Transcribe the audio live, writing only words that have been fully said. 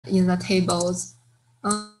in the tables.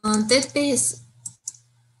 Database,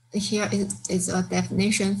 here is a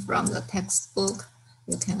definition from the textbook.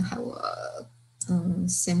 You can have a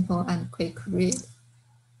simple and quick read.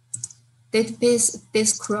 Database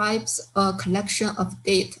describes a collection of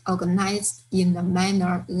data organized in a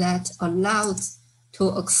manner that allows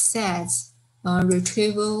to access,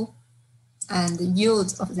 retrieval, and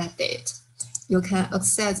use of that data. You can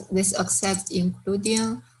access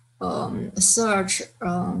including search,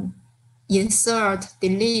 insert,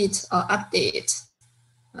 delete, or update.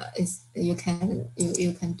 You can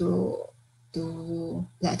do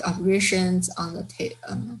that operations on the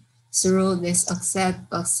through this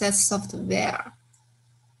access software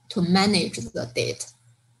to manage the data.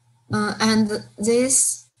 And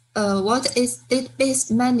this what is database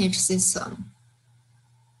managed system?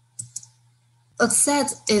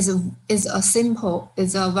 Access is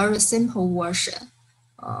a very simple version.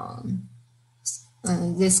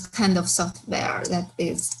 This kind of software that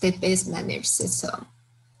is database managed system.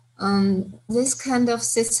 This kind of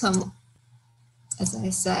system, as I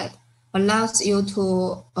said, allows you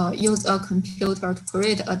to use a computer to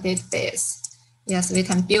create a database. Yes, we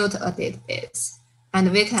can build a database,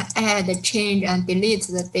 and we can add, change, and delete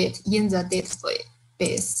the data in the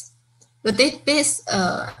database. The database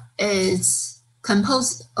is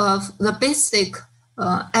composed of the basic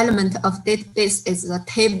element of database is the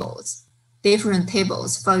tables, different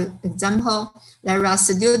tables. For example, there are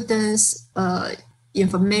students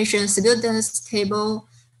information, students table,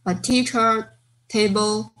 a teacher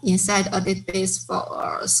table inside a database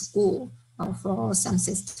for a school or for some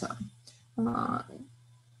system.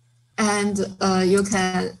 And you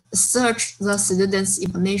can search the students'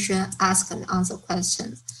 information, ask and answer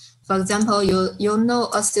questions. For example, you know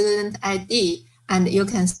a student ID, and you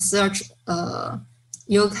can search.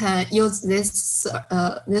 You can use this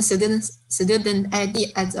student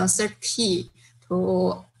ID as a search key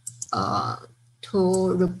to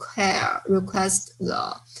request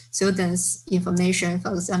the students' information.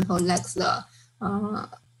 For example, like the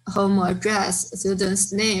home address,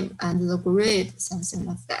 student's name, and the grade, something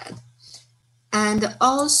like that. And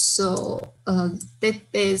also,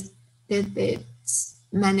 database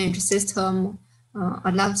managed system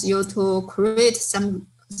allows you to create some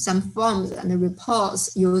forms and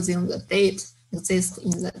reports using the data exist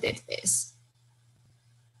in the database.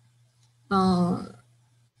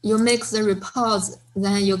 You make the reports,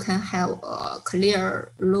 then you can have a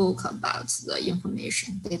clear look about the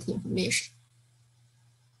information, data information.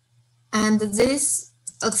 And this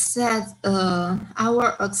access,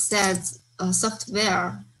 our access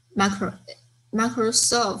software,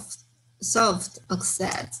 Microsoft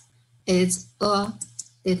Access, is a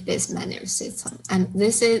database managed system, and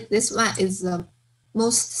this one is the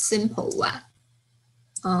most simple one.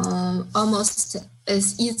 Almost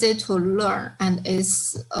is easy to learn, and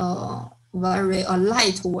is very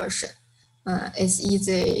light version. It's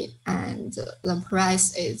easy, and the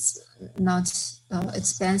price is not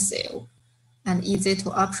expensive, and easy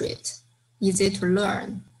to operate, easy to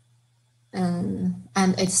learn,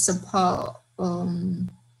 and it support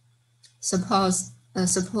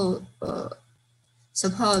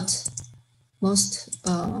most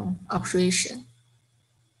operations.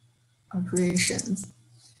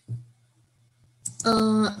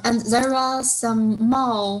 And there are some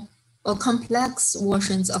more complex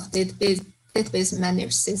versions of database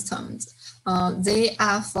managed systems. They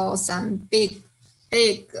are for some big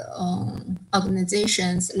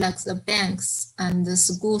organizations like the banks and the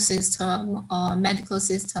school system or medical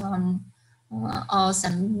system or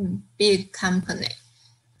some big company.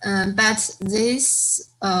 But this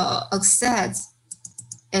access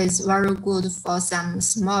is very good for some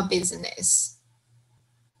small business.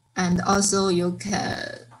 And also you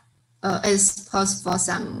can, it's possible for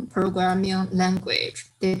some programming language,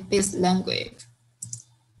 database language.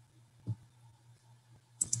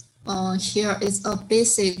 Here is a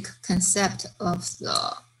basic concept of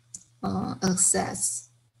the access,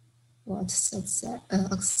 what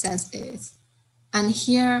access is. And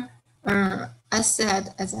here, as I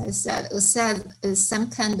said, access is some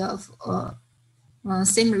kind of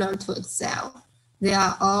similar to Excel. They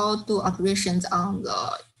are all do operations on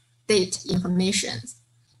the data information.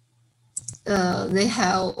 They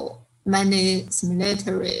have many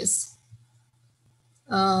similarities.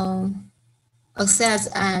 Access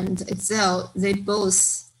and Excel, they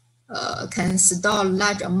both can store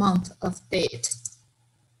large amount of data.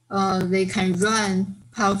 They can run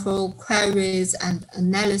powerful queries and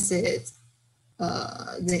analysis.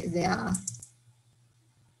 They have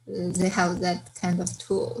that kind of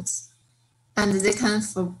tools, and they can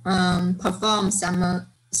perform some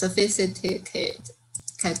sophisticated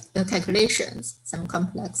calculations, some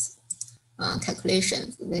complex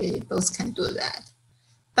calculations. They both can do that,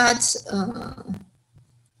 but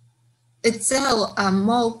Excel are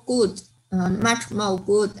more good, much more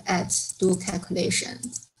good at do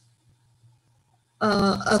calculations.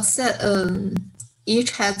 Excel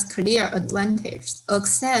each has clear advantage.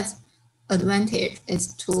 Excel's advantage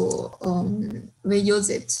is to we use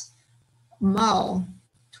it more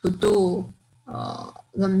to do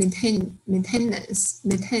the maintenance.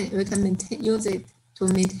 We can use it to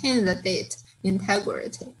maintain the data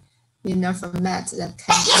integrity in a format that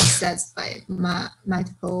can be accessed by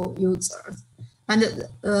multiple users. And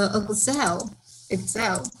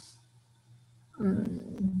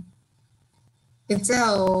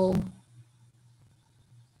Excel,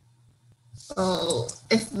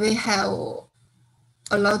 if we have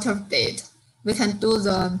a lot of data, we can do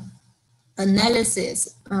the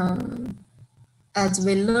analysis. As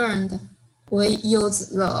we learned, we use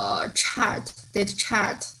the data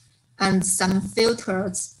chart, and some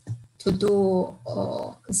filters to do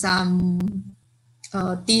some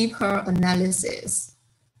deeper analysis.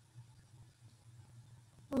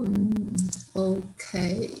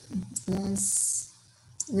 Okay, that's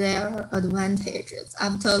their advantages.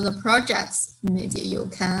 After the projects, maybe you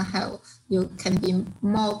can be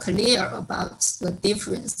more clear about the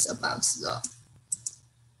difference about the.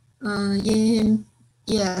 In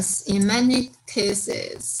many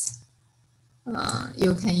cases,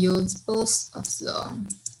 you can use both of them.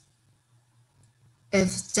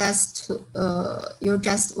 If you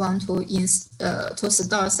just want to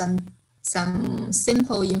store some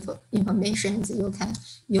simple information, you can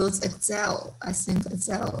use Excel. I think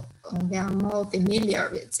Excel, we are more familiar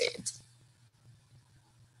with it.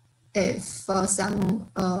 If for some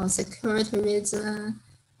security reason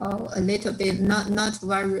or a little bit not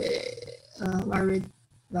very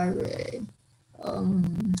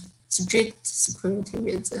strict security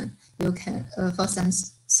reason, you can for some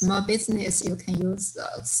small business, you can use the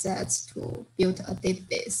Excel to build a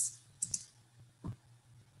database.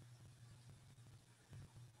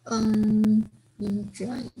 In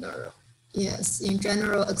general, yes, in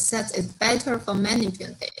general, Excel is better for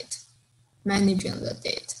managing the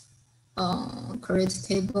data. Create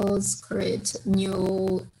tables, create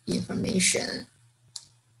new information,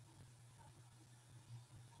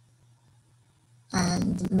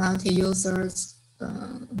 and multi-users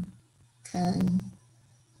can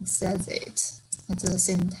access it at the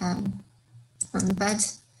same time.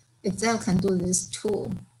 But Excel can do this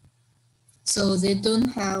too. So they don't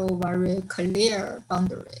have very clear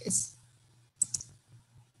boundaries.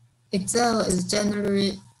 Excel is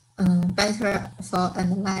generally better for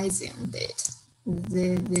analyzing data.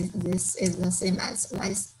 This is the same as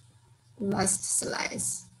last slide.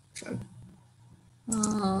 Sure.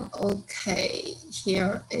 Okay,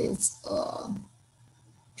 here is a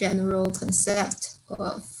general concept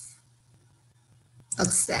of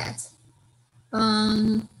Excel.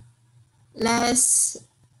 Let's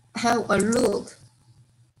have a look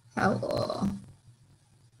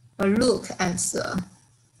at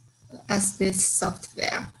this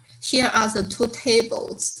software. Here are the two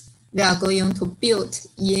tables we are going to build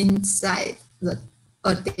inside a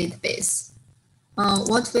database.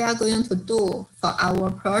 What we are going to do for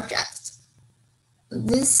our project.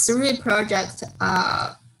 These three projects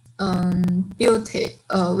are built.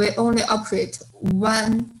 We only operate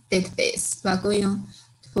one database. We are going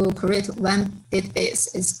to create one database.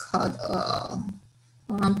 It's called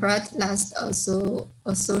Bright Last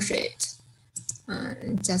Associate.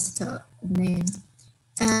 Just a name.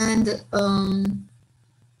 And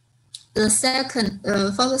the second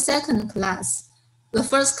for the second class. The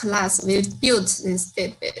first class, we built this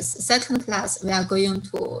database. Second class, we are going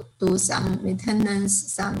to do some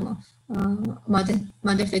maintenance, some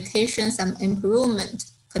modification, some improvement,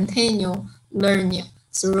 continue learning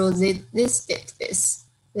through this database,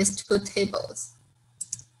 these two tables.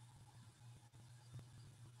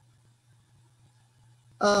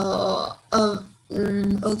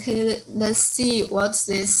 Okay, let's see what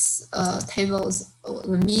this tables,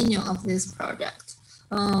 the meaning of this project.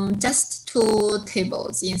 Just two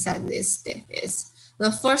tables inside this database.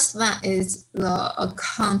 The first one is the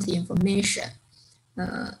account information.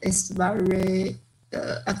 It's very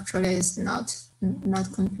actually it's not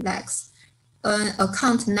complex.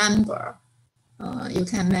 Account number, you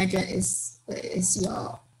can imagine is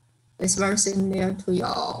very similar to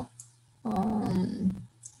your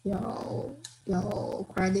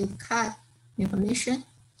credit card information.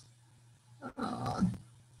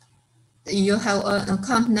 You have an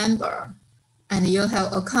account number, and you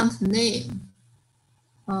have account name,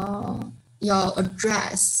 your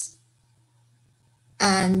address,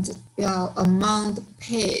 and your amount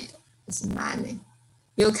paid is money.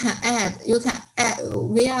 You can add,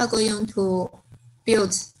 we are going to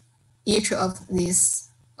build each of these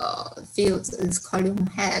fields, this column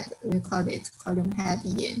head, we call it column head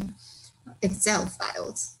in Excel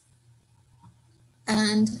files.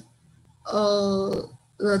 And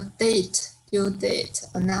the date, due date,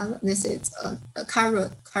 another, this is a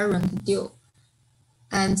current due.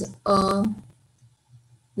 And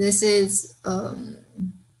this is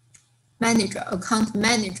manager, account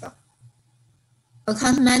manager.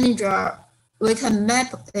 Account manager, we can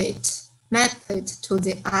map it to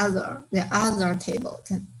the other table. You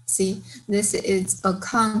can see this is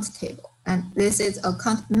account table and this is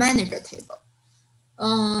account manager table.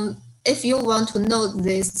 If you want to know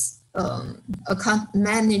this account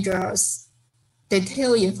manager's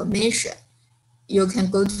detailed information, you can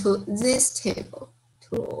go to this table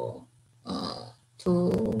to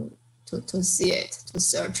see it, to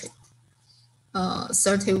search it.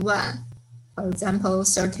 31, for example,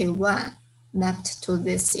 31 mapped to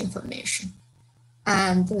this information.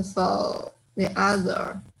 And for the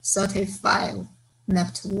other 35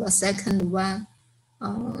 mapped to the second one,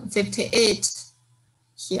 58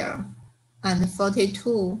 here, and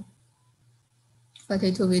 42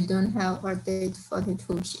 we don't have our date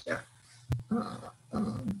 42 here.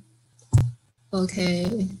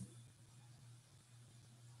 Okay,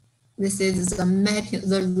 this is the mapping,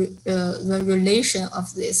 the relation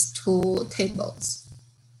of these two tables.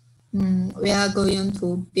 We are going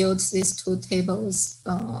to build these two tables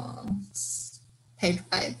page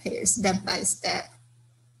by page, step by step.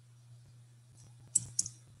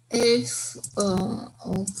 If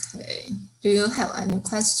okay, do you have any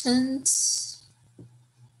questions?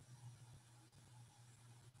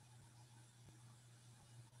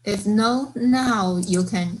 If no, now you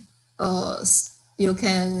can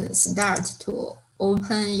start to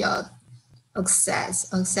open your Access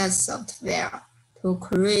software to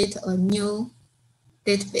create a new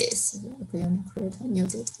database. We're going to create a new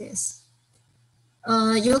database.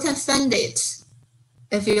 You can find it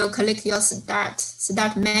if you click your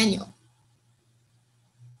start menu,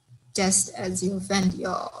 just as you find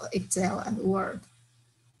your Excel and Word.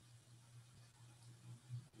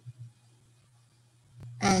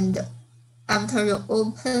 And after you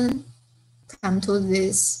open, come to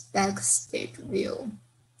this backstage view.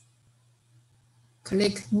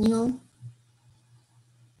 Click New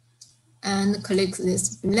and click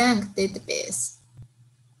this blank database.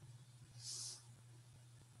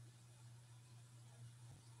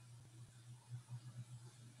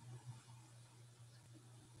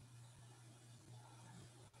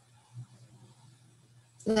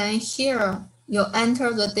 Then here, you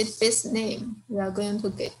enter the database name. We are going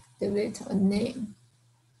to give it a name.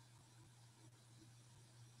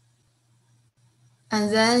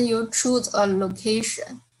 And then you choose a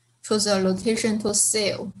location. Choose a location to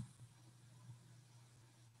save.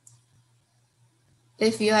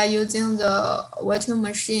 If you are using the virtual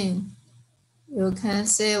machine, you can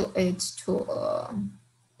save it to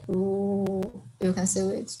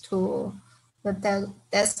the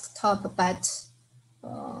desktop, but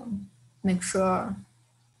make sure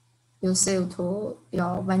you save to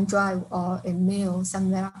your OneDrive or email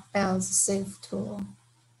somewhere else, save to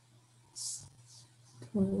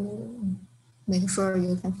make sure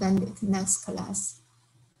you can find it next class.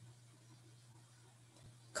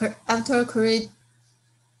 After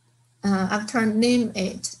name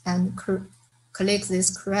it and click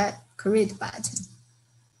this create button,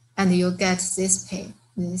 and you get this page.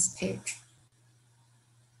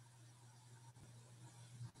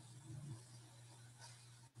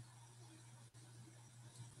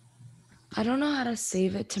 I don't know how to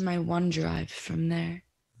save it to my OneDrive from there.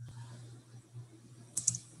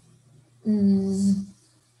 Let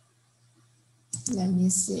me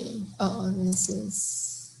see. Oh, this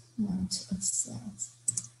is not access.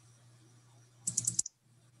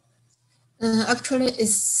 Actually,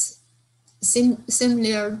 it's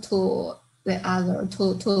similar to the other,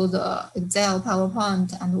 to the Excel,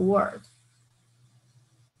 PowerPoint, and Word.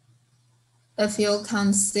 If you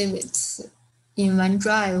can't save it in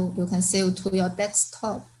OneDrive, you can save to your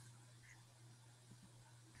desktop.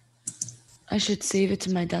 I should save it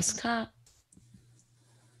to my desktop.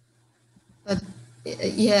 But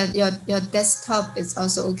yeah, your desktop is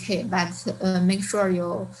also okay, but make sure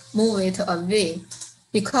you move it away,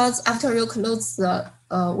 because after you close the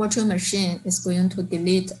virtual machine, it's going to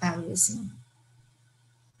delete everything.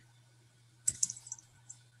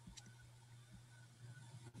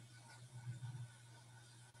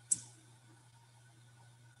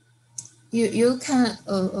 You can,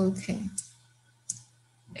 okay.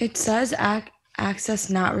 It says Access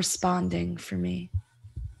not responding for me.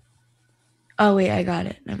 Oh, wait, I got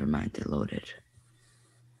it. Never mind. It loaded.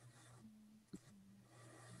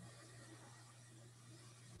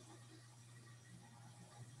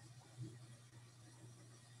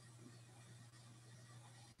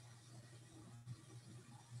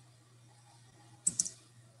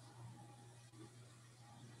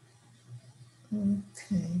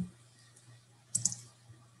 Okay.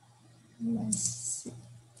 Let's see.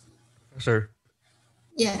 Sir.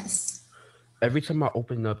 Yes. Every time I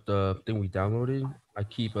open up the thing we downloaded, I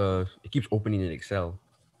keep it keeps opening in Excel,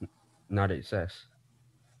 not Access.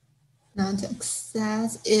 Not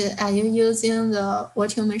access. Are you using the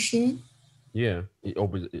virtual machine? Yeah, it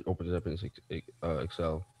opens it up in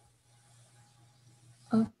Excel.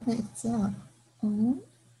 Open Excel. Oh.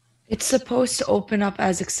 It's supposed to open up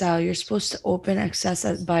as Excel. You're supposed to open Access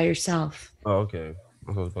by yourself. Oh, okay.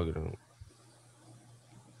 I'm supposed to plug it out.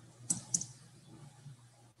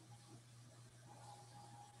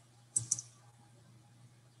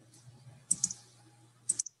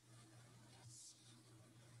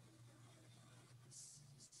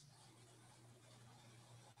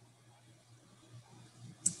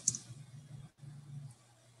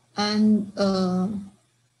 And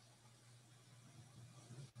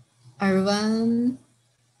everyone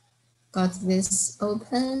got this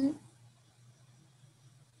open.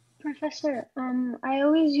 Professor, I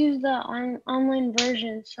always use the online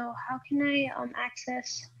version, so how can I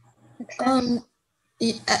access?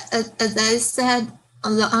 As I said,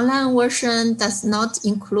 the online version does not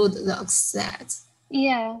include the access.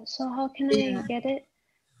 Yeah, so how can I get it?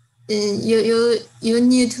 You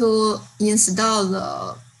need to install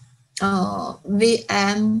the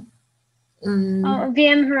VM.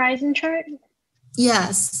 VM Horizon chart?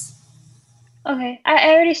 Yes. Okay, I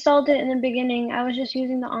already installed it in the beginning. I was just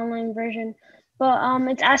using the online version, but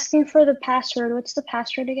it's asking for the password. What's the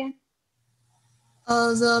password again?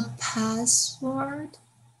 The password.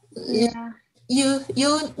 Yeah. You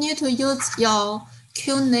need to use your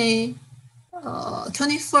CUNY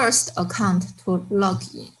 21st account to log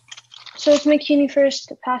in. So it's my CUNY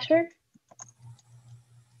first password?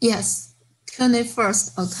 Yes, CUNY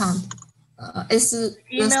first account. It's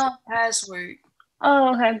email password.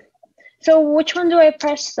 Oh, okay. So which one do I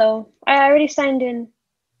press though? I already signed in.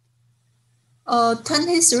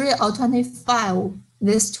 23 or 25.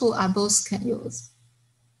 These two are both can use.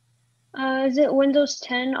 Is it Windows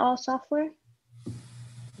 10 all software?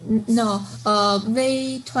 No,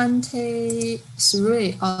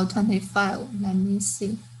 V23 or 25. Let me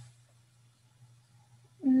see.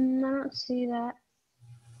 I don't see that.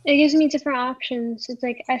 It gives me different options. It's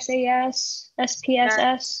like SAS,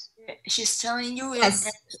 SPSS. She's telling you it Yes.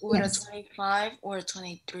 ends with Yes. a 25 or a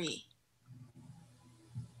 23.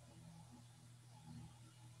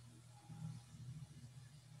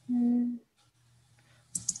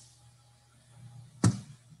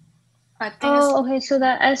 I think okay, so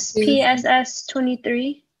that SPSS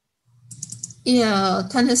 23. Yeah,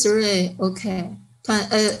 23. Okay.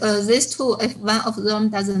 These two, if one of them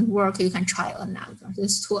doesn't work, you can try another.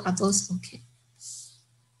 These two are both okay.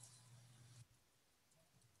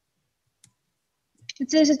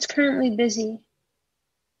 It says it's currently busy.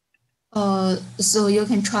 So you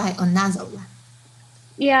can try another one.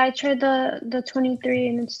 Yeah, I tried the 23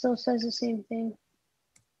 and it still says the same thing.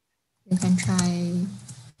 You can try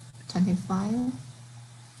 25.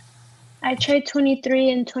 I tried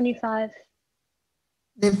 23 and 25.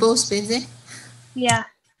 They're both busy? Yeah.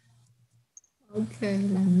 Okay,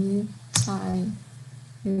 let me try.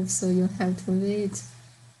 So you have to wait.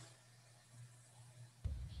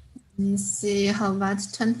 Let me see, how about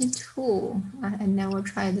 22? I never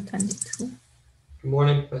tried 22. Good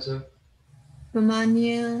morning, Professor. Good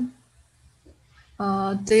morning.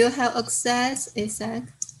 Do you have access, Isaac?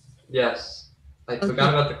 Yes. I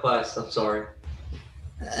forgot about the class. I'm sorry.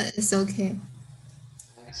 It's okay.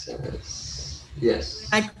 Access. Yes.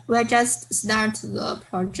 We'll just start the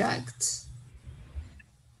project.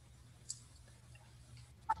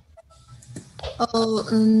 Oh,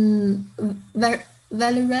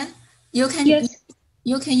 Valorant, you can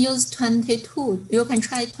use 22. You can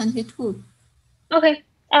try 22. Okay.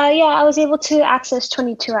 Yeah, I was able to access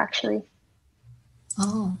 22 actually.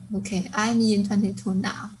 Oh, okay. I'm in 22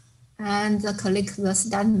 now. And click the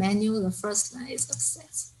start menu. The first one is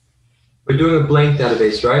access. We're doing a blank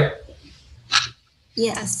database, right?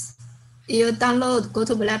 Yes. You go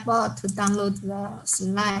to Blackboard to download the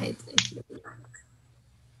slide if you like.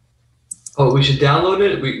 Oh, we should download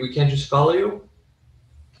it? We can't just follow you?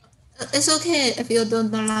 It's okay if you don't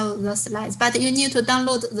download the slides, but you need to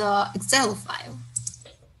download the Excel file.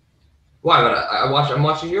 Why? But I'm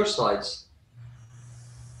watching your slides.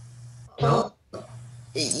 No?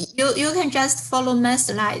 You can just follow my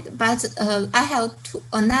slide, but I have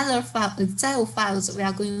another file, Excel files we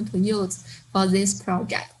are going to use for this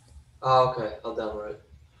project. Oh, okay. I'll download it.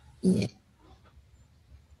 Yeah.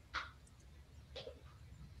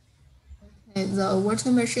 Okay, the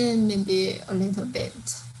water machine may be a little bit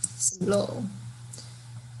slow.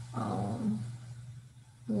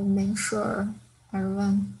 We'll make sure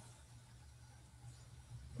everyone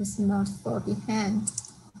is not fall behind.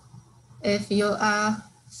 If you are,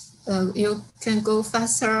 you can go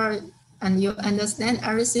faster and you understand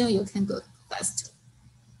everything, you can go faster.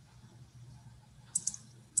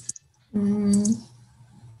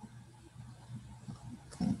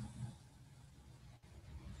 Okay.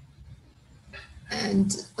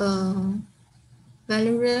 And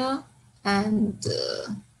Valeria and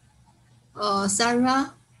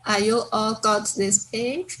Sarah, are you all got this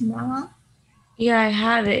page now? Yeah, I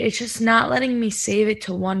have it. It's just not letting me save it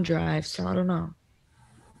to OneDrive, so I don't know.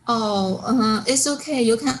 Oh, it's okay.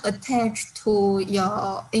 You can attach to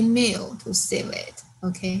your email to save it.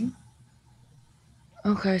 Okay.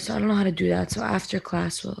 Okay, so I don't know how to do that. So after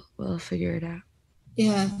class, we'll figure it out.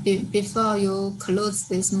 Yeah. Before you close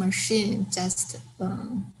this machine, just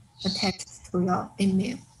attach to your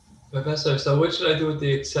email. Professor, so what should I do with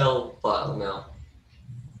the Excel file now?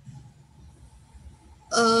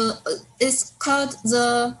 It's called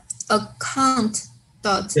the account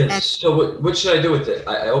dot. Yes. So what should I do with it?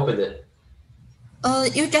 I opened it.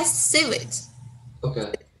 You just save it.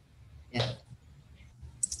 Okay. Yeah.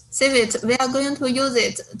 Save it. We are going to use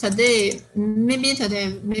it today. Maybe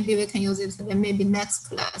today. Maybe we can use it today. Maybe next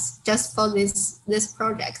class. Just for this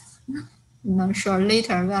project. Not sure.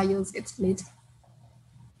 Later we will use it later.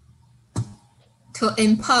 To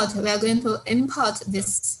import, we are going to import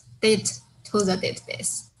this date to the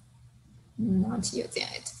database. Not using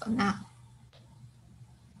it for now.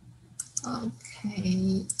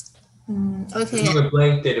 Okay. Okay. You have a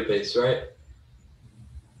blank database, right?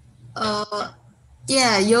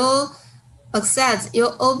 Yeah, you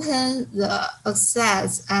open the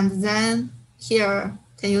access, and then here,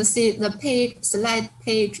 can you see the page, slide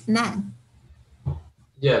page 9?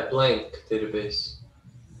 Yeah, blank database.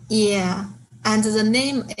 Yeah, and the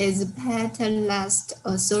name is pattern last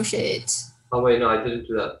associate. Oh wait, no, I didn't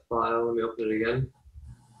do that file. Let me open it again.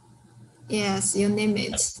 Yes, you name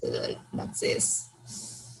it like this.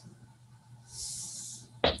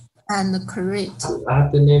 And create. I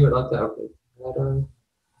have to name it like that. Okay. Pattern.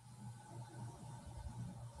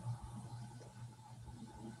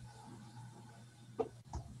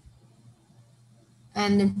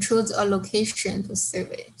 And choose a location to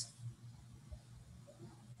save it.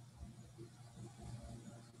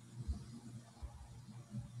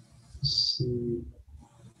 See.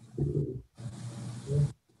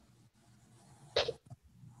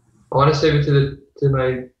 I want to save it to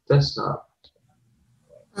my desktop.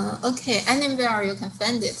 Okay, anywhere you can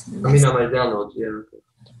find it. I mean on my downloads, yeah.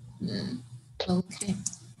 Okay. Okay.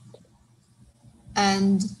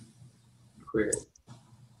 And Create.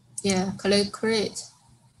 yeah, click create.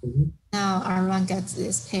 Mm-hmm. Now everyone gets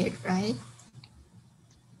this page, right?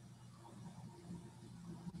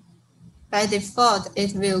 By default,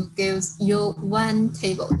 it will give you one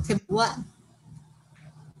table, table 1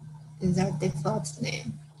 is our default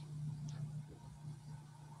name.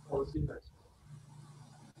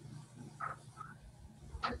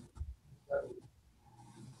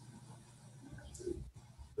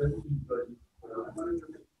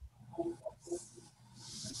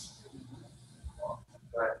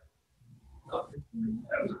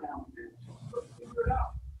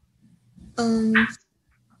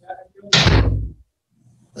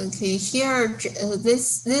 Okay, here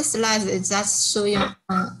this slide is just showing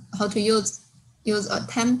how to use a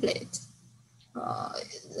template.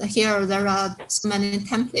 Here there are so many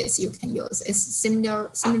templates you can use. It's similar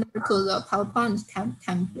to the PowerPoint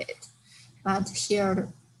template, but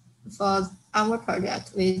here for our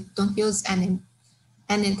project we don't use any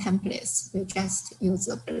templates. We just use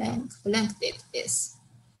a blank database.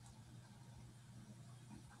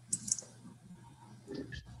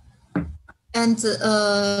 And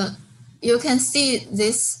you can see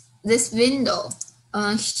this window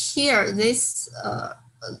here. This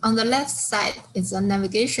on the left side is a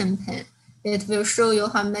navigation pane. It will show you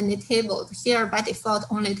how many tables. Here by default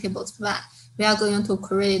only tables 1. We are going to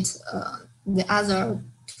create the other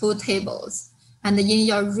 2 tables. And in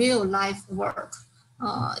your real life work,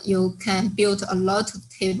 you can build a lot of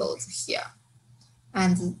tables here.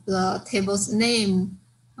 And the table's name,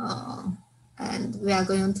 and we are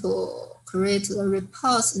going to create the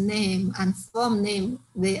report's name and form name.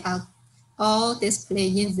 They are all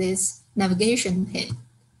displayed in this navigation pane.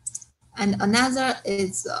 and another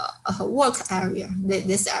is a work area.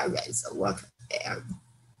 This area is a work area.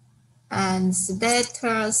 And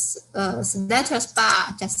status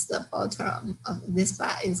bar, just the bottom of this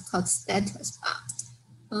bar is called status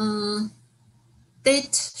bar.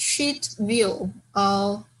 Date sheet view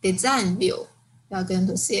or design view. We are going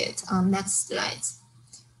to see it on next slide.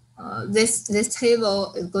 This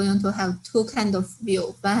table is going to have two kind of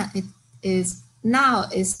view. One is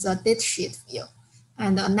the date sheet view,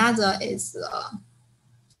 and another is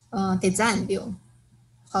design view.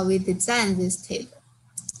 How we design this table.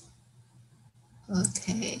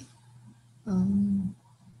 Okay.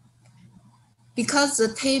 Because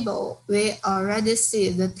the table, we already see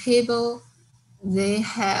the table, they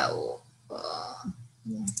have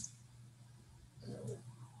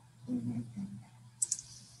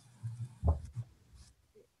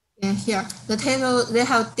and here the table, they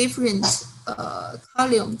have different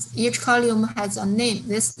columns. Each column has a name.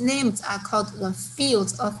 These names are called the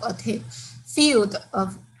fields of a table. Field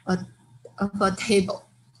of a table,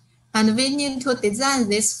 and we need to design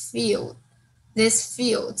this field. These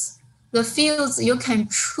fields. The fields you can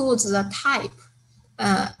choose the type.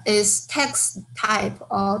 Is text type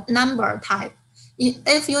or number type.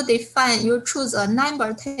 If you choose a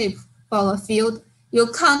number type for a field, you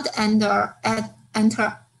can't enter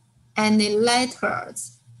any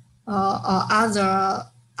letters or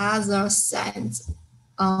other signs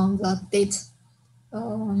on the date.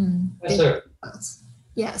 Yes, sir.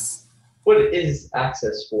 Yes. What is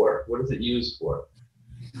access for? What is it used for?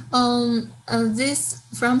 This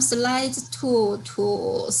from slide 2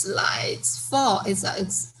 to slide 4 is an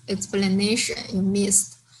explanation you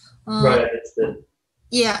missed. Right, it's the.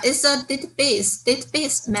 Yeah, it's a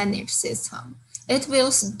database managed system. It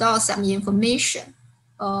will store some information.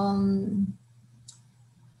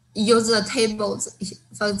 Use the tables.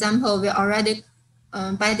 For example, we already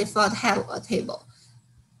by default have a table.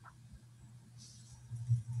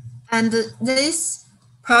 And this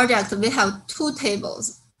project, we have two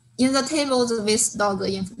tables. In the tables, we store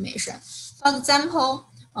the information. For example,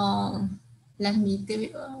 let me give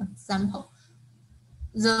you an example.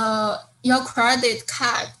 Your credit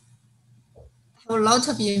card have a lot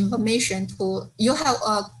of information. You have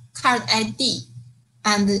a card ID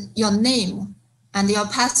and your name and your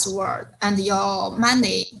password and your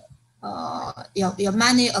money, your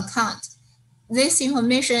money account. This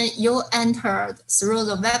information you entered through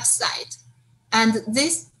the website, and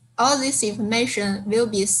all this information will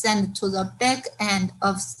be sent to the back end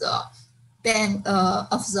of the bank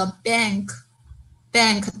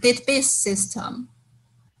database system,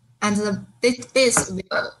 and the database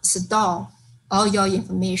will store all your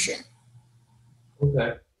information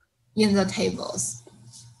in the tables.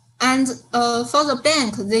 And for the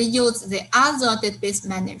bank, they use the other database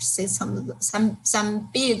managed system, some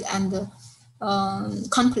big and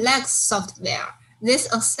complex software. This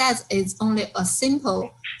access is only a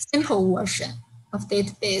simple version of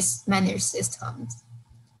database managed systems.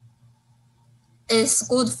 It's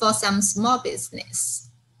good for some small business.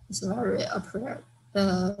 It's very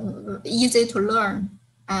easy to learn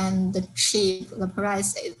and cheap. The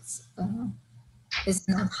price is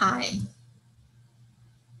not high.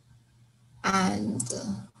 And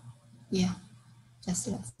yeah, just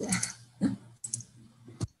like that.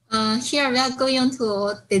 Here we are going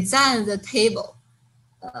to design the table.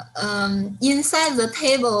 Inside the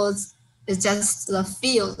tables is just the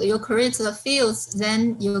field. You create the fields,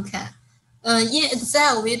 then you can. In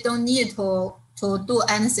Excel, we don't need to do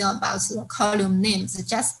anything about the column names.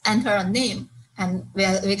 Just enter a name, and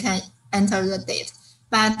we can enter the date.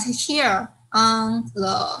 But here on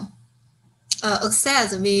the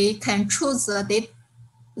Excel, we can choose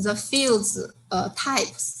the fields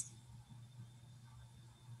types.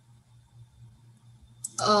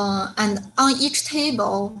 And on each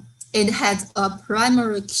table, it has a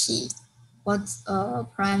primary key. What a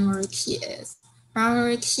primary key is?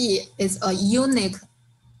 Primary key is a unique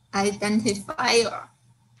identifier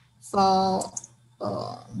for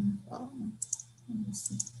a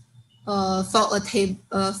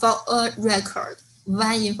record,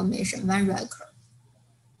 one information, one record.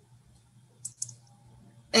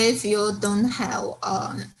 If you don't have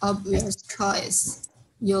an obvious choice,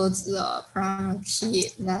 use the primary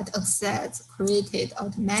key that access created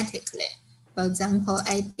automatically. For example,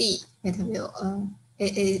 ID,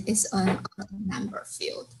 it is an number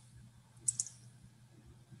field.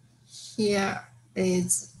 Here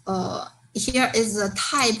is the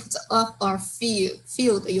type of a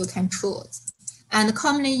field you can choose, and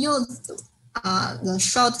commonly used the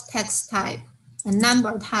short text type, a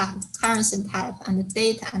number type, currency type, and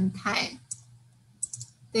date and time.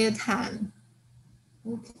 Date time.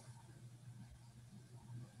 Okay.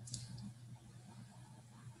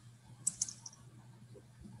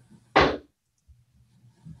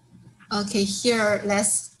 Okay, here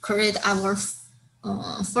let's create our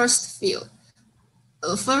first field.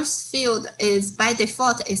 First field is by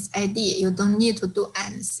default is ID. You don't need to do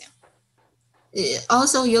anything.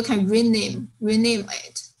 Also, you can rename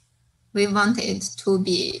it. We want it to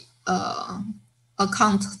be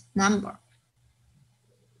account number.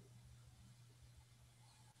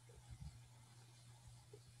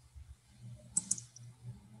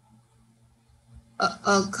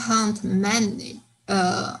 Account manager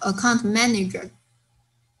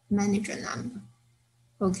number.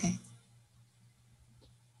 Okay.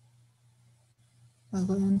 We're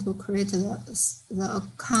going to create the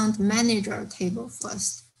account manager table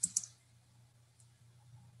first.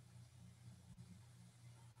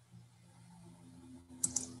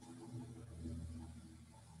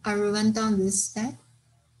 Everyone done this step?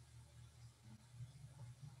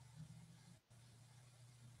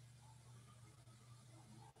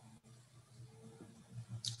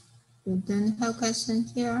 You don't have question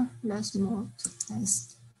here. Let's move to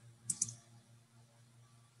test.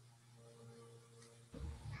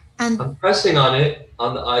 And I'm pressing on it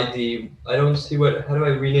on the ID. I don't see what. How do I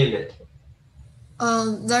rename it?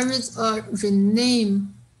 there is a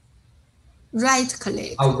rename. Right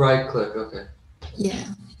click. Oh, right click. Okay. Yeah,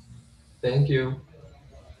 Thank you.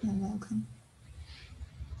 you're welcome.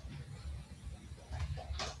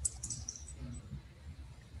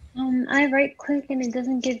 I right click and it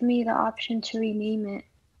doesn't give me the option to rename it.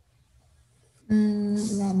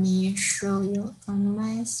 Let me show you on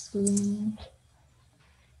my screen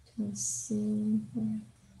to see.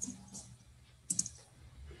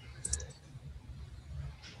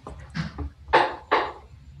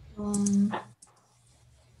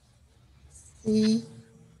 See,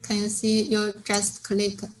 can you see? You just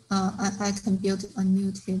click. I can build a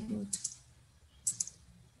new table.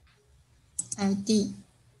 ID.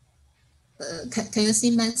 Can you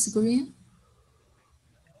see my screen?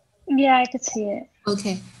 Yeah, I could see it.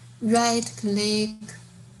 Okay, right click.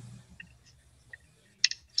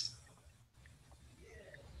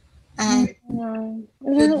 And No,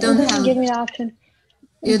 you it don't doesn't have. give me the option.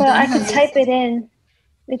 You But don't I could have type it in.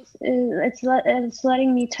 It's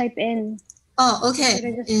letting me type in. Oh, okay. Should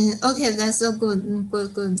I just- Okay, that's a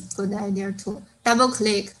good idea too. Double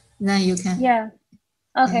click, then you can. Yeah.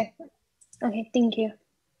 Okay. Okay. Thank you.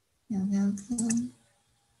 You're welcome.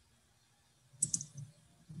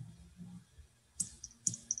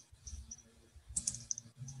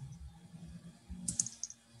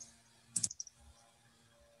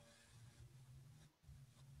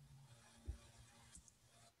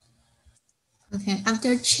 Okay,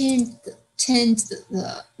 after change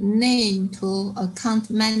the name to account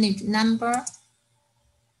manager number,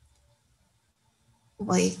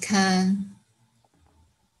 we can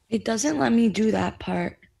It doesn't let me do that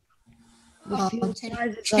part. The field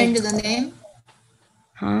size is change like, the name.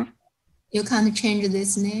 huh? You can't change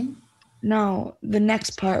this name. No, the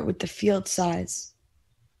next part with the field size.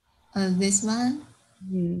 This one.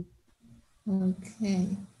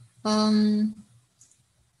 Okay.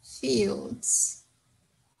 Fields.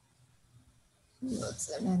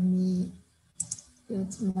 Let me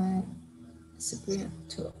use my screen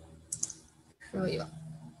to show you.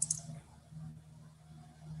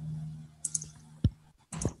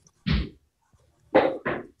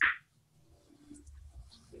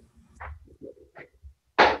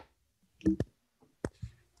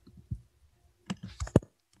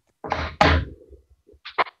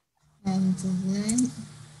 And then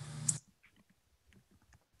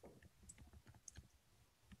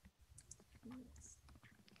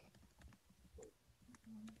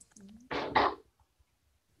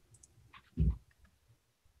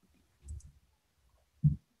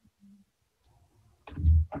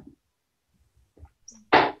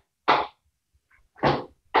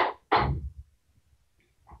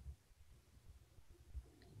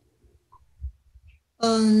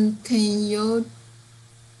can you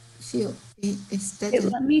feel It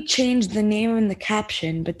let me change the name and the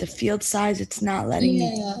caption, but the field size, it's not letting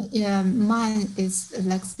me. Yeah, mine is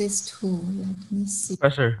like this too. Let me see.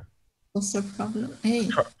 Professor, What's the problem? Hey,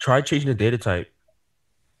 try changing the data type.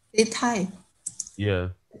 data type. Yeah,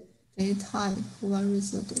 Data type. Where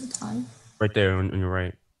is the data type? right there on your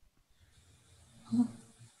right. Oh.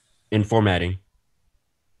 In formatting.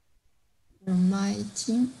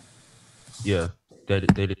 Formatting. Yeah, data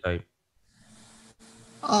type.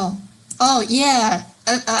 Oh yeah.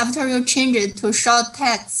 After you change it to short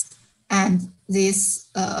text, and this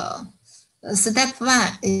step one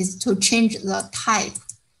is to change the type,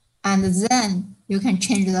 and then you can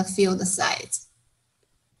change the field size.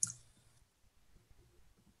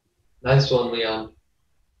 Nice one, Leon.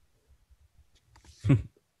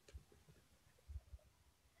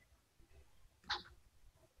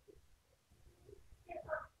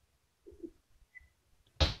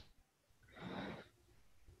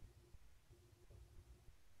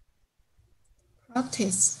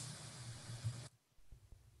 Properties.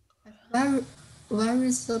 Where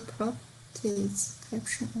is the properties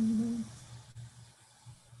caption?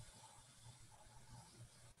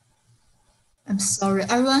 I'm sorry.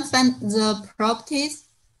 Everyone find the properties.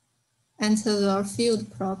 Enter the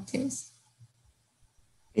field properties.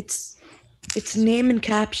 It's name and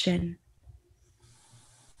caption.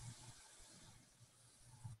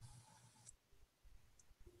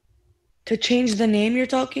 To change the name you're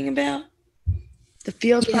talking about? The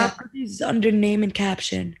field Yeah. properties is under name and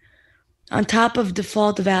caption. On top of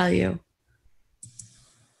default value.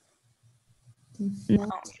 No,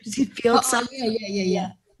 you see field size?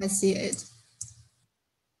 Yeah. I see it.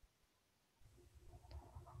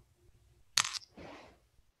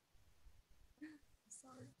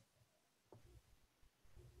 Sorry.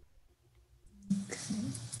 Okay.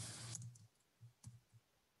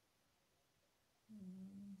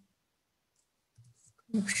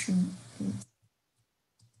 Description.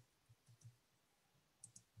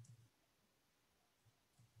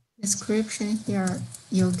 Description here,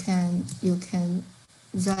 you can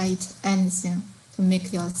write anything to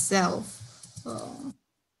make yourself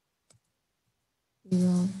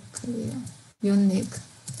feel clear, unique,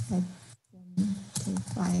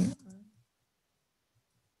 identifier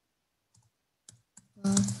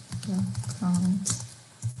account.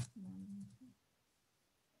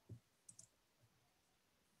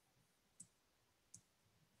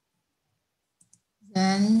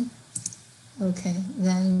 Then, okay,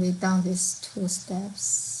 then we done these 2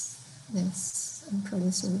 steps. This and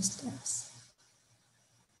probably 3 steps.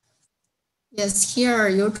 Yes, here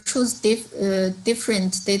you choose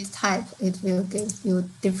different data type. It will give you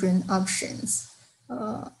different options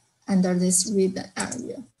under this read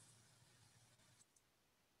area.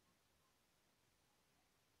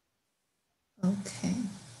 Okay.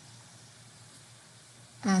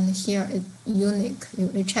 And here it's unique.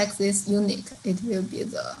 You check this unique. It will be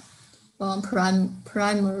the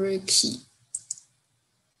primary key.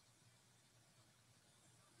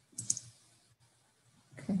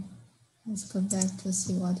 Okay. Let's go back to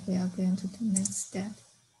see what we are going to do next step.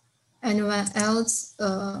 Anyone else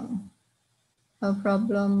a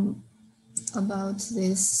problem about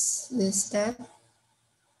this step?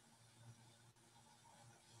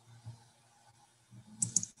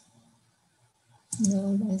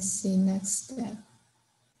 No, let's see next step.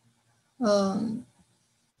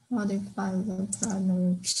 Modify the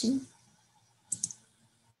primary key.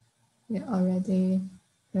 We're already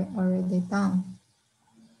done.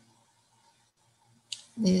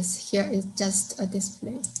 This here is just a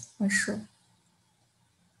display, for sure.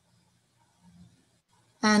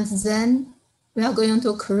 And then we are going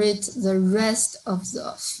to create the rest of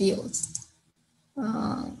the fields.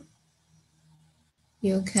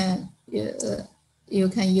 You can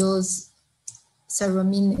use several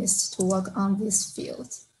minutes to work on this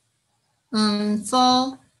field.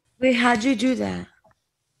 Wait, how'd you do that?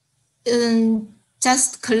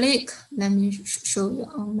 Just click. Let me show you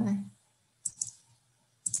on my.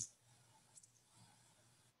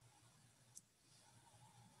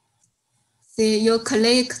 See, you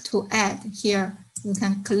click to add here. You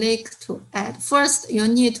can click to add. First, you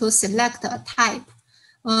need to select a type.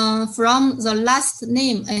 From the last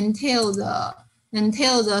name until the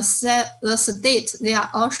state, they are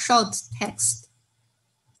all short text.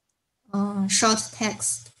 Short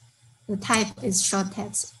text. The type is short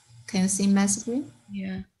text. Can you see my screen?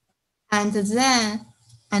 Yeah. And then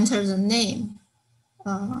enter the name.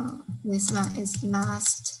 This one is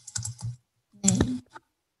last name.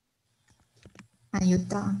 And you're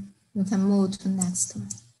done. You can move to next one.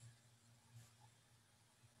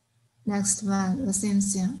 Next one, the same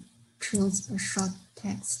thing. Choose a short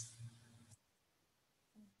text.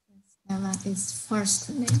 That one is first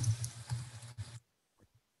name.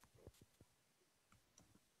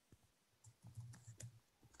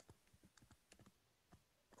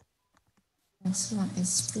 Next one is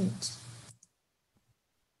street.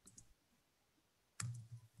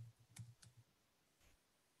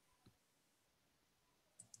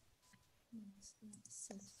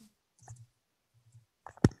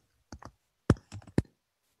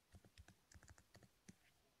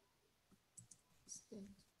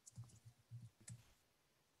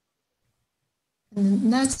 And the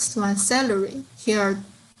next one, salary. Here,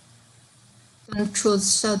 don't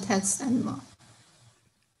choose short text anymore.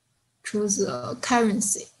 Choose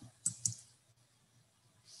currency.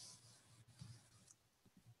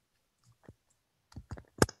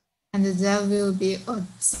 And there will be a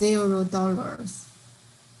 $0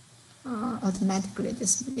 automatically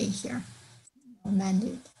display here.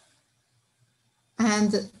 Amended.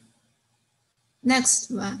 And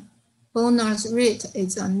next one, bonus rate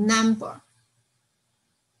is a number.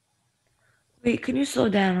 Wait, can you slow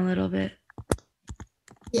down a little bit?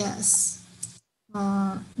 Yes.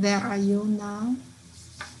 Where are you now?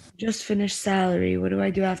 Just finished salary. What do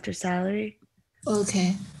I do after salary?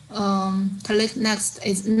 Okay. Click next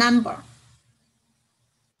is number.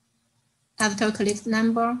 After click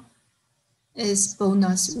number is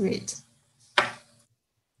bonus rate.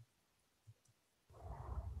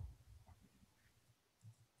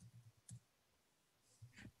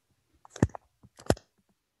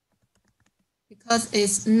 Because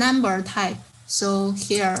it's number type, so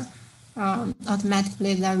here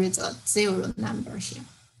automatically there is a 0 number here.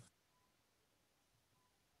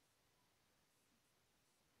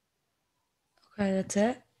 Okay, that's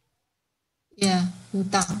it. Yeah, you're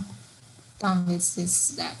done with this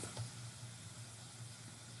step.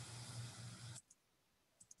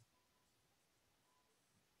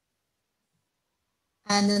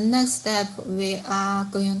 And the next step, we are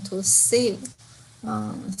going to save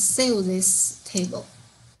this table.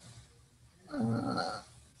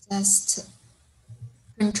 Just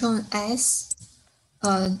Control S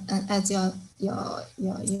as your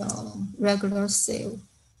regular save.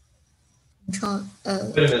 Control.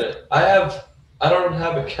 Wait a minute. I don't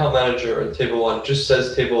have account manager in table 1. It just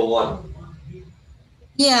says table 1.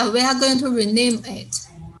 Yeah, we are going to rename it.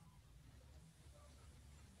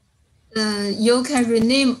 You can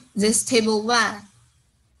rename this table 1.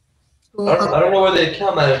 I don't know where the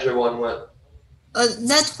account manager one went.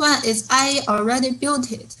 That one is I already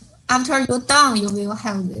built it. After you're done, you will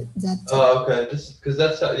have that. Oh, okay. Because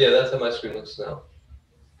that's how my screen looks now.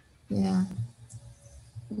 Yeah.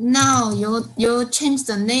 Now you change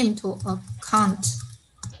the name to account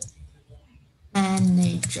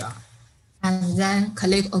manager, and then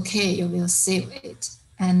click OK. You will save it.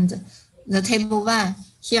 And the table 1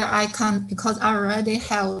 here I can't, because I already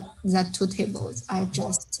have that 2 tables. I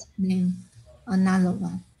just name another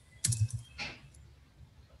one.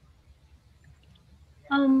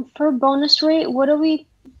 For bonus rate, what do we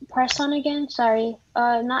press on again? Sorry,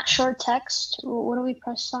 not short text. What do we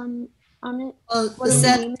press on it? What do we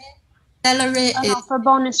name it? Salary Oh, is no, for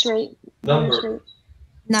bonus rate. Bonus rate.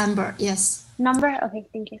 number, yes. Number? Okay,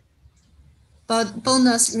 thank you. But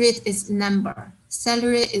bonus rate is number.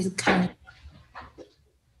 Salary is current.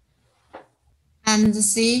 And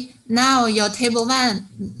see, now your table 1,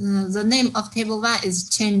 the name of table 1 is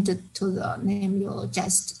changed to the name you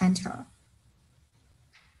just enter.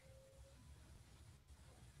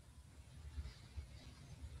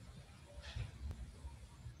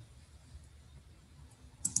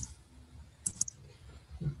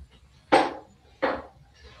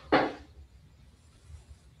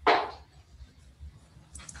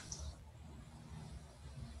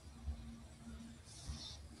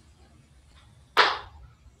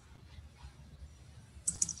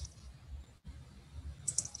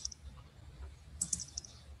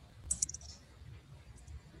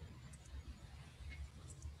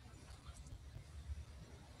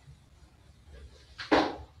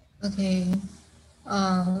 Okay.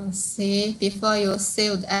 See, before you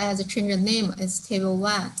saved as change the name is table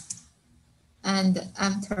 1. And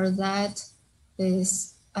after that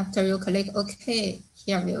is after you click OK,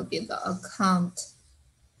 here will be the account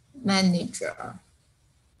manager.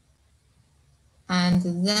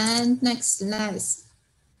 And then next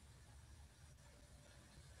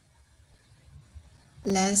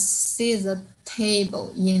let's see the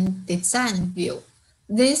table in design view.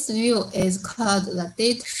 This view is called the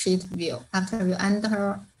date sheet view. After you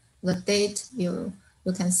enter the date view,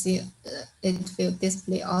 you can see it will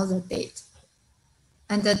display all the date.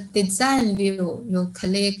 And the design view, you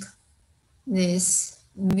click this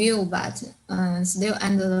view button, still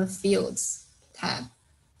under the fields tab.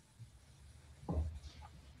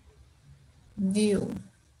 View,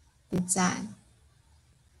 design.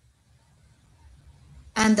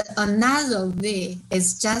 And another way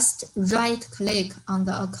is just right click on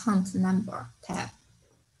the account number tab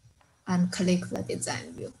and click the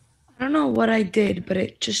design view. I don't know what I did, but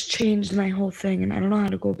it just changed my whole thing and I don't know how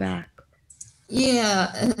to go back.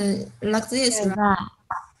 Yeah, like this. Yeah, right? that.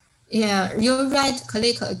 Yeah, you right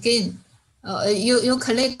click again. You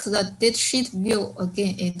click the date sheet view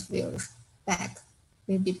again, it will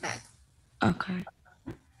be back. Okay,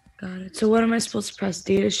 got it. So what am I supposed to press?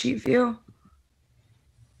 Data sheet view?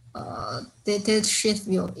 The date sheet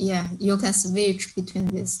view, yeah, you can switch between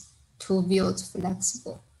these 2 views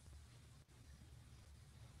flexible.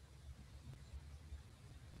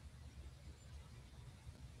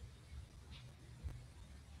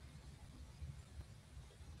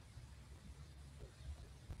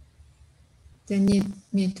 They need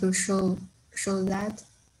me to show that.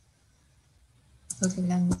 Okay,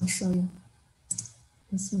 let me show you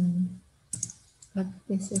this one. A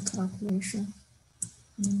basic calculation.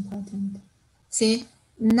 Important. See,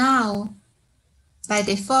 now by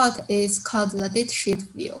default it's called the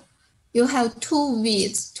datasheet view. You have two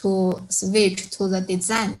ways to switch to the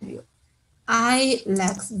design view. I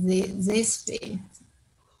like this way.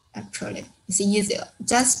 Actually, it's easier.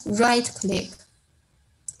 Just right click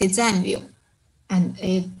design view and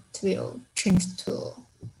it will change to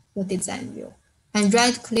the design view. And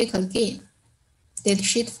right click again,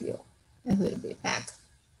 datasheet view, it will be back.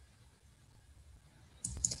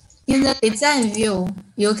 In the design view,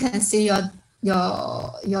 you can see your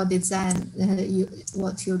design,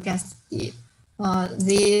 what you just did.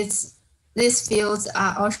 These fields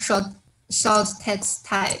are all short text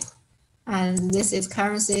type. And this is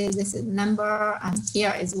currency, this is number, and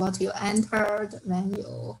here is what you entered when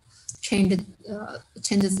you change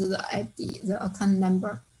the ID, the account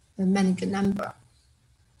number, the manager number.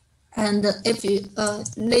 And if you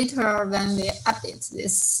later when we update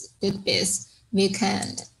this database, we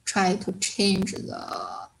can try to change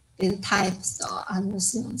the types or other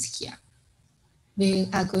things here. We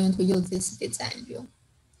are going to use this design view.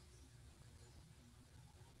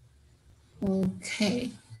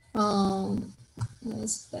 Okay.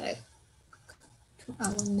 Let's back to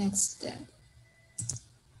our next step.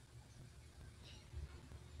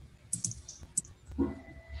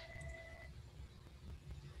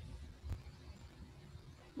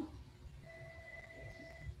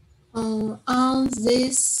 On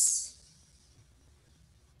this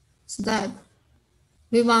step,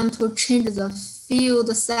 we want to change the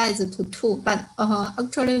field size to 2, but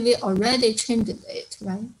actually we already changed it,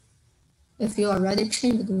 right? If you already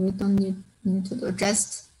changed it, we don't need to do,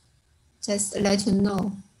 just let you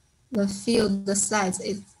know the field size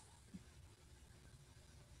is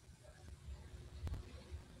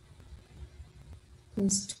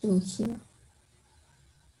these 2 here.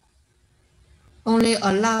 Only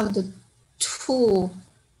allowed two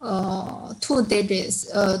digits,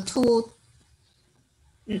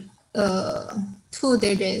 two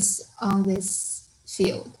digits on this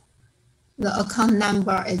field. The account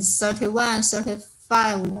number is 31,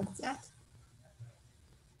 35, like that.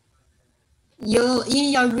 In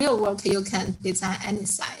your real work, you can design any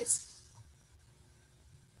size.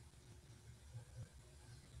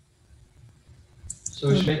 So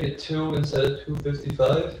we should make it 2 instead of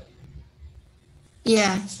 255?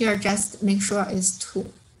 Yeah, here just make sure it's 2.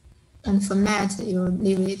 And format, you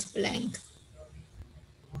leave it blank.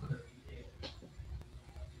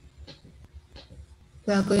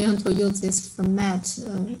 We are going to use this format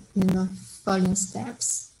in the following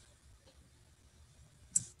steps.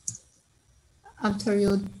 After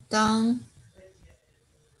you're done,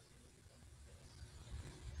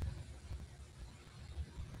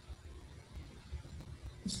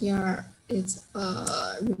 here is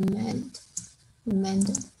a reminder.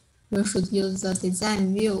 You should use the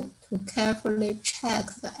design view to carefully check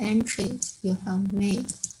the entries you have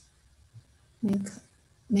made.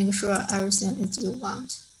 Make sure everything is you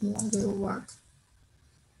want in your real work.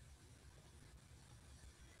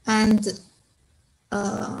 And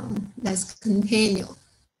let's continue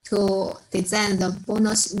to design the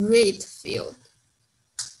bonus rate field.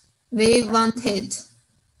 We wanted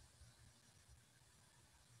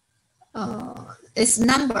it's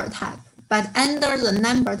number type, but under the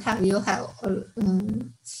number type you have a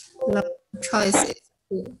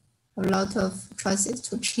lot of choices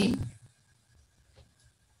to change.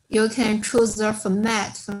 You can choose the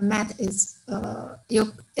format. Format is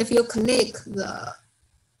if you click the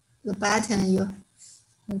button, you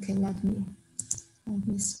okay. Let me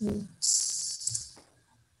switch.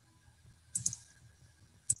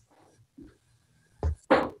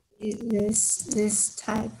 This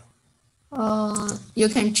type. You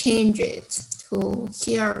can change it to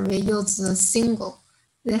here. We use the single.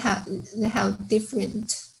 They have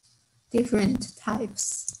different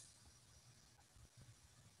types.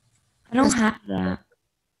 I don't have that.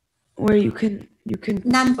 Where you can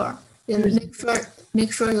number. You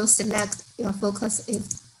make sure you select your focus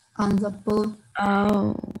is on the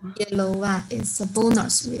yellow one. It's a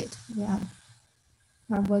bonus rate. We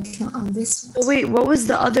are working on this one. Oh wait, what was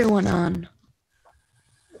the other one on?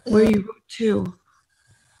 Where you wrote 2?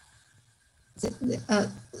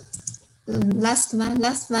 Last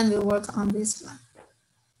one we work on this one.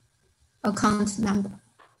 Account number.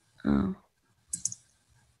 Oh.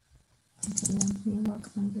 Okay, let me work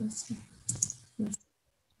on this one. Yes.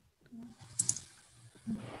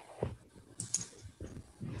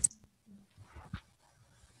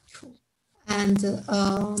 And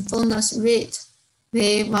bonus rate.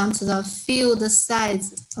 we want the field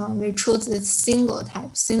size. We choose the single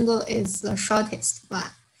type. Single is the shortest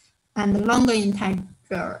one, and the longer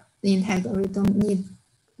integer we don't need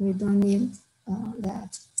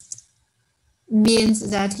that. Means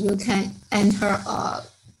that you can enter a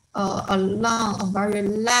very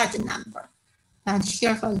large number. But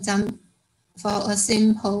here, for example, for a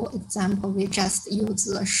simple example, we just use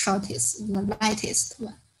the shortest, the lightest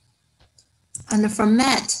one. And the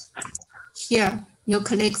format, here you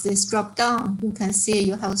click this drop down, you can see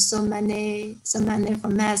you have so many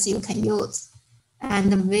formats you can use.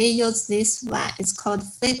 And we use this one, it's called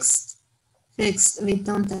fixed. Fixed, we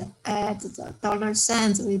don't add the dollar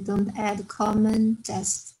signs, we don't add comment,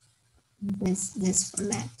 just this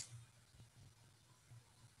format.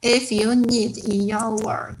 If you need in your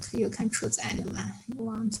work, you can choose any one you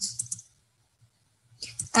want.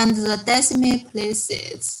 And the decimal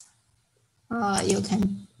places, you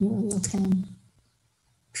can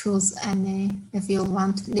choose any. If you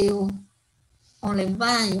want to leave only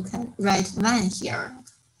one, you can write one here.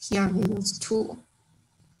 Here we use 2.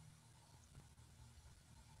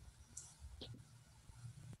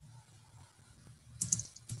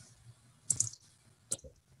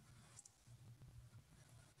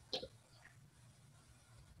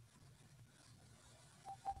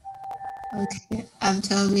 Okay,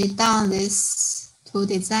 after we done these 2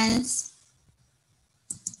 designs,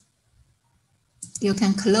 you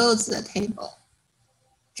can close the table.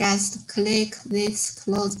 Just click this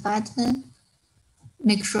close button.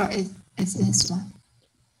 Make sure it's this one.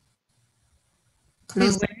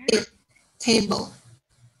 Close the table.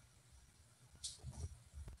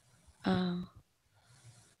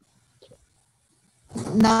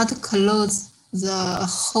 Not close the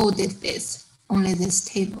whole database, only this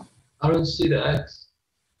table. I don't see the X.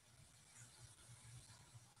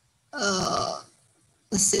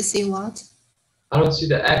 See what? I don't see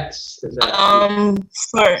the X.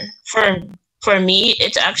 For me,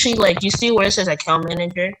 it's actually like, you see where it says account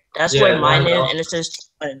manager? That's where mine is, and it says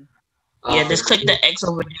yeah, just click the X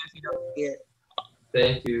over there if you don't see it.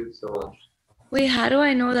 Thank you so much. Wait, how do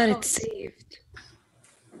I know that it's saved?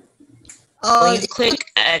 When you click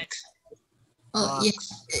X. Oh yeah,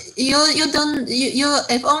 you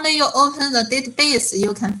if only you open the database,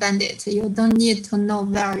 you can find it. You don't need to know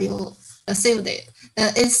where you saved it.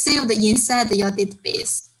 It's saved inside your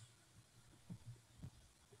database.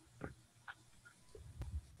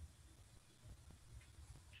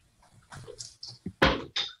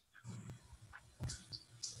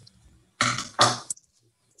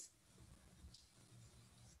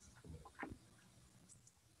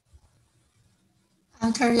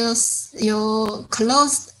 After you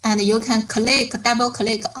close, and you can double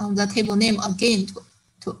click on the table name again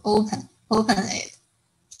to open it.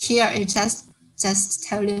 Here it's just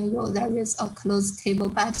telling you there is a close table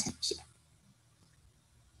button here.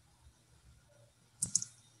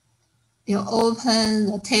 You open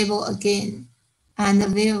the table again,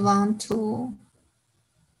 and we want to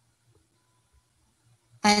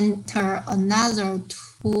enter another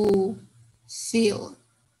two field.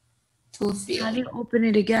 How do you open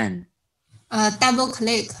it again? Double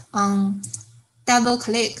click on the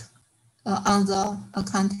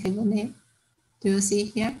account table name. Do you see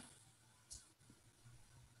here?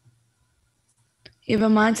 Yeah, but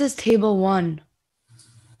mine says table 1.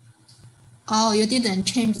 Oh, you didn't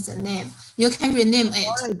change the name. You can rename it.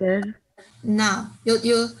 Oh, I did. Now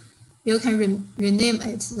you can rename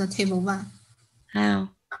it the table 1. How?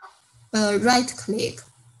 Right click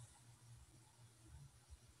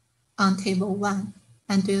on table 1,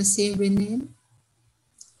 and do you see rename?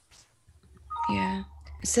 Yeah.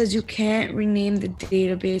 It says you can't rename the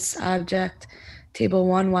database object table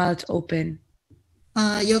 1 while it's open.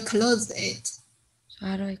 You close it. So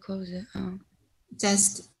how do I close it? Oh.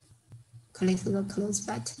 Just click the close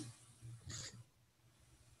button.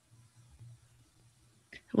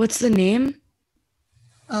 What's the name?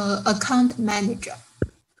 Account manager.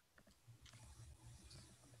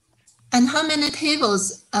 And how many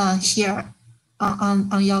tables here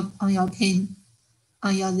on your pane,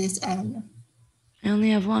 on your this area? I only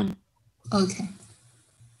have 1. Okay.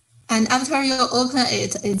 And after you open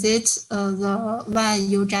it, is it the one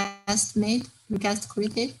you just made? You just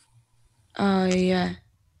created? Yeah.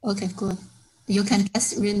 Okay, good. You can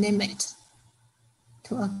just rename it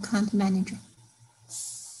to account manager.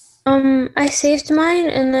 I saved mine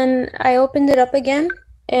and then I opened it up again,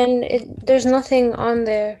 and there's nothing on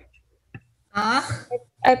there.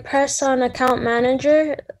 I press on account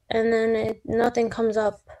manager and then nothing comes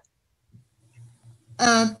up.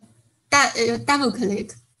 Double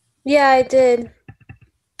click. Yeah, I did.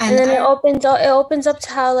 And then it opens up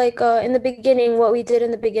to how like in the beginning what we did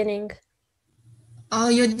in the beginning. Oh,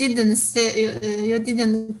 you didn't say you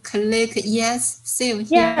didn't click yes, save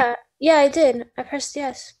here. Yeah, I did. I pressed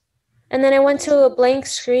yes. And then I went to a blank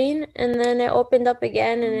screen and then it opened up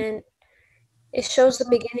again and then it shows the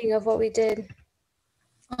beginning of what we did.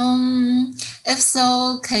 If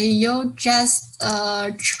so, can you just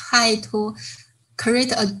try to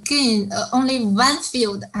create again only one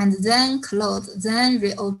field and then close, then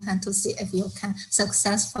reopen to see if you can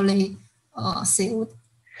successfully save?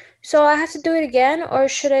 So I have to do it again, or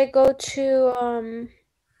should I go to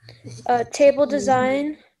table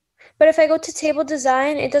design? But if I go to table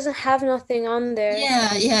design, it doesn't have nothing on there.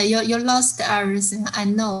 Yeah, you lost everything. I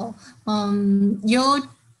know. I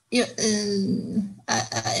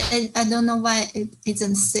don't know why it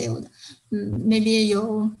isn't saved. Maybe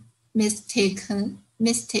you mistake to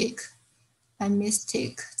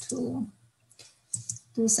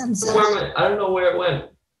do something. I don't know where it went.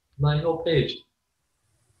 My whole page.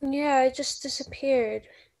 Yeah, it just disappeared.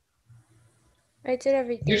 I did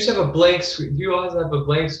everything. You just have a blank screen. Do you always have a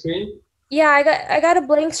blank screen? Yeah, I got a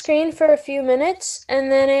blank screen for a few minutes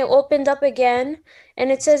and then it opened up again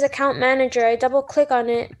and it says account manager. I double click on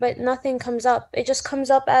it, but nothing comes up. It just comes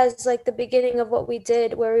up as like the beginning of what we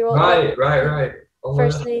did where we wrote Right. Oh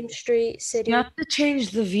first name, street, city. You have to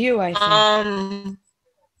change the view, I think.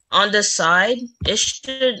 On the side, it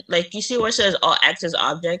should, like, you see where it says all access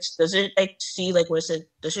objects? Does it like see like where it says,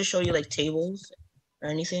 does it show you like tables or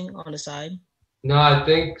anything on the side? No, I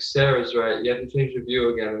think Sarah's right. You have to change the view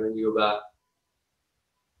again and then you go back.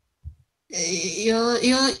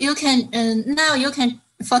 You can now you can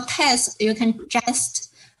for test you can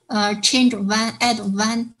just change one, add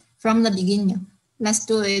one from the beginning. Let's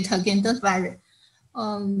do it again. Don't worry.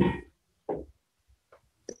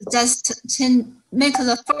 Just change, make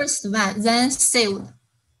the first one, then save,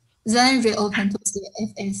 then reopen to see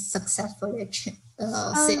if it's successfully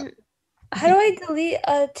saved. How do I delete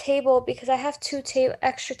a table because I have two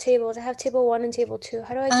extra tables? I have table 1 and table 2.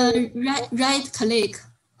 How do I delete? Right click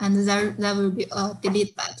and there will be a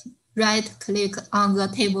delete button. Right click on the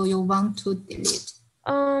table you want to delete.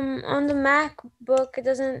 On the MacBook it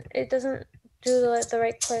doesn't do the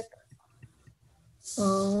right click.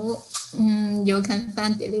 So you can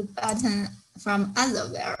find delete button from other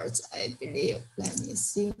words, I believe. Let me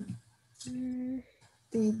see.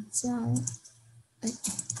 Design.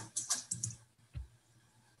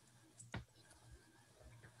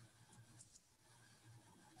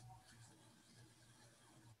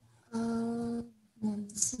 Let me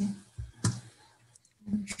see.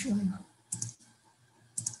 I'm sure.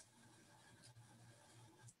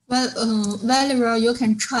 Well, whenever you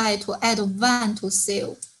can try to add one to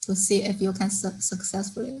save to see if you can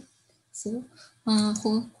successfully save.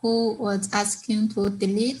 Who was asking to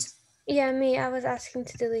delete? Yeah, me. I was asking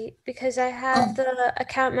to delete because I have the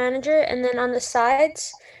account manager, and then on the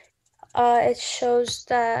sides, it shows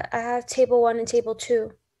that I have table 1 and table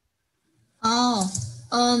 2.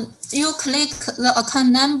 You click the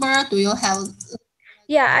account number. Do you have?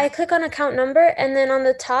 Yeah, I click on account number, and then on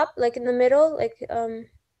the top, like in the middle, like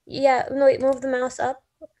yeah. No, wait, move the mouse up.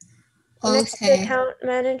 Next to account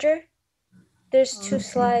manager, there's 2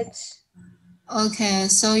 slides. Okay,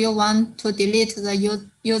 so you want to delete the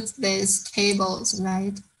useless tables,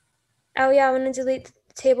 right? Oh yeah, I want to delete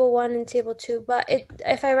table 1 and table 2, but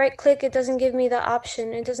if I right click, it doesn't give me the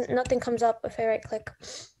option. Nothing comes up if I right click.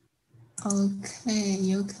 Okay,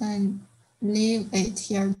 you can leave it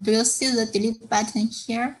here. Do you see the delete button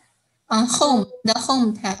here? On home, the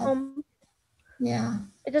home tab. Yeah.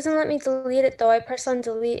 It doesn't let me delete it though. I press on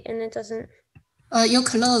delete and it doesn't.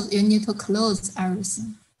 You need to close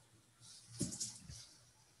everything.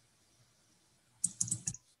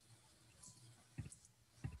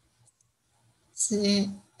 See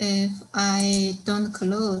if I don't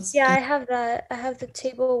close. Yeah, I have that. I have the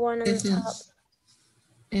table 1 on the top.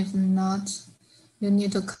 If not, you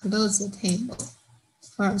need to close the table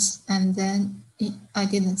first, and then I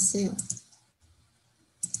didn't save.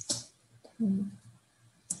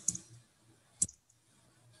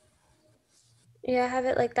 Yeah, I have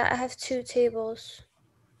it like that. I have 2 tables.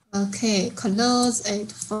 Okay, close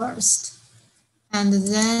it first, and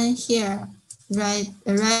then here,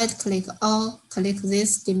 right click or click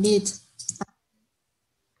this delete.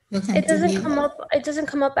 It doesn't come up. It doesn't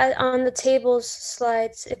come up on the tables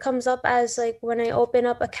slides. It comes up as like when I open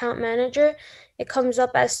up account manager, it comes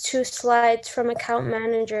up as 2 slides from account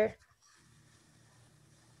manager.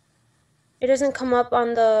 It doesn't come up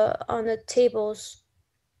on the tables.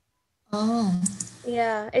 Oh.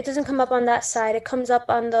 Yeah, it doesn't come up on that side. It comes up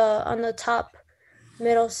on the top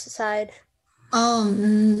middle side.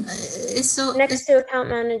 It's so next to account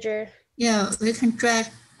manager. yeah, we can drag.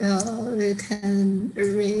 We can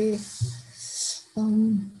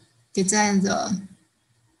design the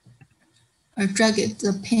drag it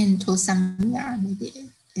the pin to somewhere. Maybe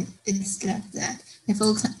it's like that.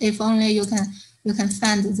 If only you can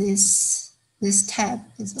find this tab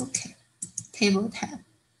is okay. Table tab.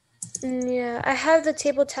 Yeah, I have the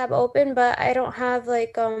table tab open, but I don't have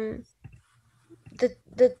like the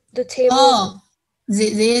table. Oh,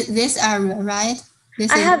 this area, right? This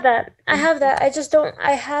I is have that. I have that. I just don't.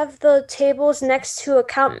 I have the tables next to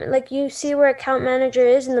account. Like you see where account manager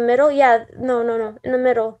is in the middle. Yeah. No. In the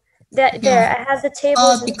middle. That there. Yeah. I have the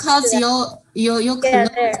tables. Because you Yeah, close there.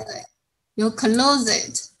 it. You close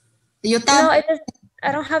it. You No, double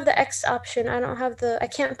I don't have the X option. I don't have the. I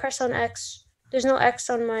can't press on X. There's no X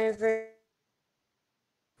on my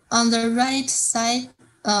on the right side.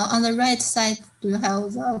 On the right side, do you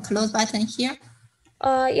have the close button here?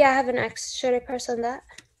 Yeah, I have an X. Should I press on that?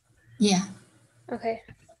 Yeah, Okay.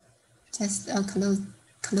 just a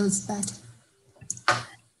close button.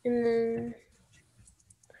 And then.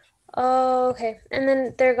 Oh, okay. And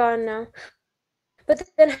then they're gone now. But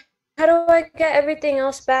then how do I get everything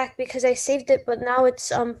else back? Because I saved it, but now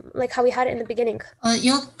it's like how we had it in the beginning.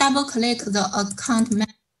 You double click the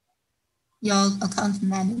your account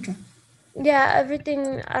manager. Yeah,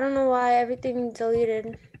 everything. I don't know why everything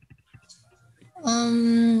deleted.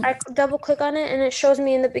 I double click on it and it shows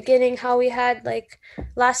me in the beginning how we had like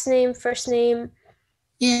last name, first name.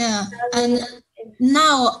 Yeah, and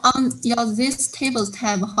now on your this tables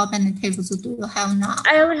tab, how many tables do you have now?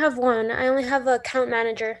 I only have one. I only have the account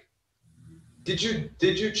manager. Did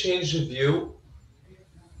you change the view?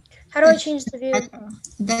 How do I change the view?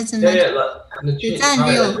 Doesn't Yeah, matter. design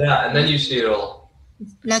view. Like that, and then you see it all.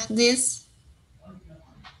 Like this.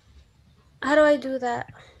 How do I do that?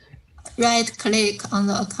 Right click on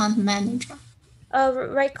the account manager.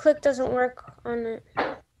 Right click doesn't work on it.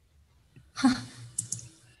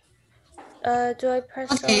 Do I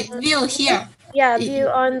press Okay, on view here. Yeah, view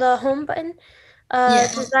on the home button. Yeah,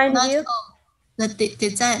 Design view. The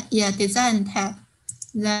design, yeah, design tab.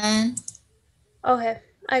 Then Okay,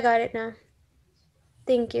 I got it now.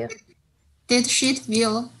 Thank you. data sheet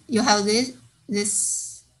view. You have these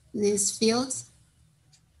fields.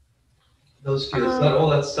 Those fields, not all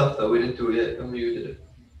that stuff though. We didn't do it yet. Remember you did it.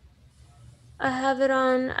 I have it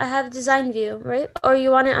on. I have design view, right? Or you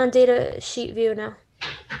want it on data sheet view now?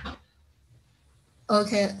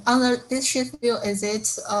 Okay, on the data sheet view, is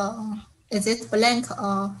it blank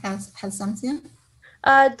or has something?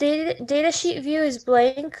 Data sheet view is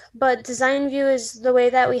blank, but design view is the way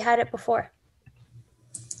that we had it before.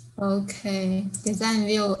 Okay, design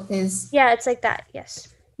view is. Yeah, it's like that. Yes.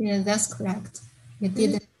 Yeah, that's correct. You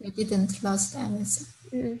didn't lost anything.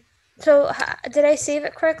 Mm-hmm. So did I save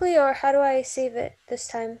it correctly, or how do I save it this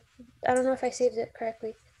time? I don't know if I saved it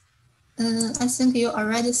correctly. I think you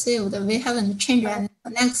already saved. We haven't changed anything.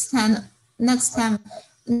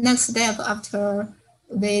 Next step after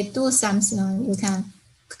we do something, you can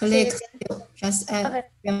click save, just add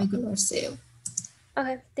regular save.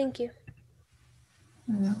 Okay, thank you.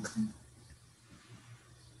 You're welcome.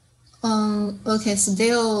 Okay,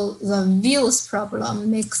 still the views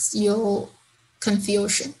problem makes you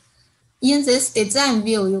confusion. In this design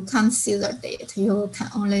view, you can't see the date. You can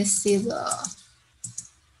only see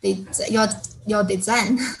your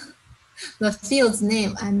design, the field's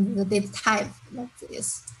name and the date type like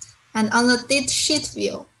this. And on the date sheet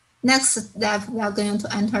view, next step, we are going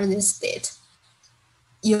to enter this date.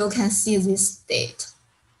 You can see this date.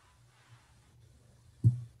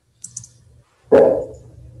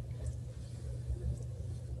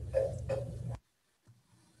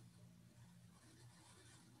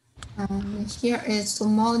 And here is to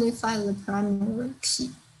modify the primary key.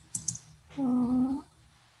 How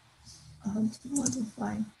to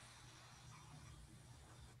modify?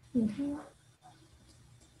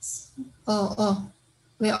 Oh,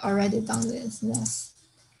 we already done this. Yes.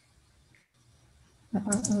 Where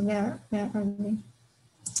are we?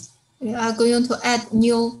 We are going to add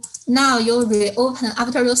new. Now you reopen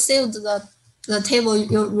after you saved the table.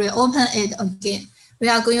 You reopen it again. We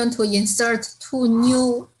are going to insert two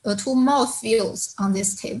more fields on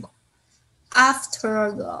this table.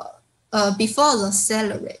 After before the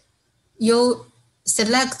salary, you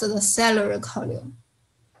select the salary column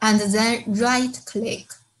and then right click,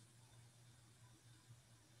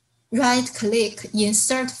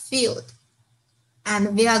 insert field.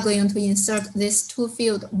 And we are going to insert these two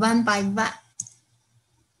fields one by one.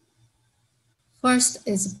 First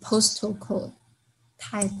is postal code.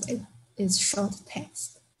 Type is short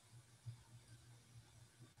text.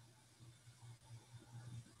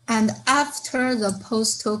 And after the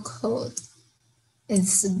postal code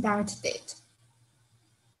is start date.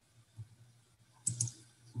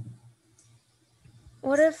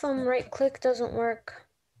 What if right click doesn't work?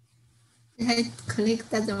 Right click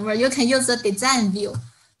doesn't work. You can use the design view.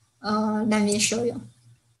 Let me show you.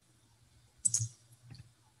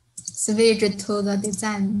 Switch to the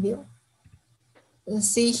design view.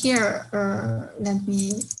 See here, let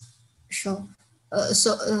me show.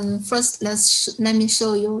 First, let me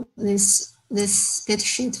show you this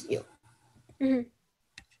datasheet view.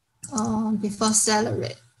 Before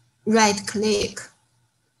salary, right click.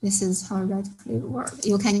 This is how right click works.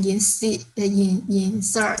 You can insert,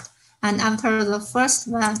 and after the first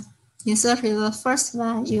one, inserted the first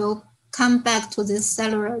one, you come back to this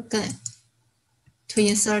salary again to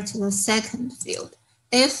insert the second field.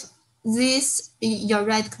 If your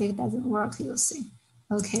right click doesn't work, you see.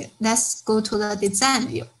 Okay, let's go to the design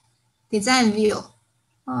view. Design view.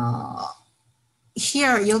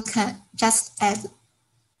 Here you can just add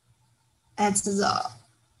the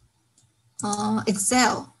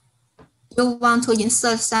Excel. You want to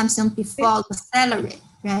insert something before the salary,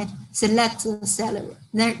 right? Select the salary,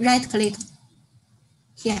 then right click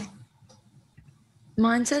here.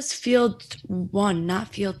 Mine says field 1, not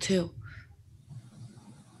field 2.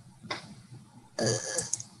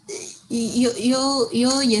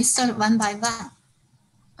 You insert one by one.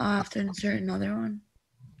 I'll have to insert another one.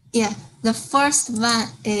 Yeah, the first one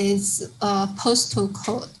is postal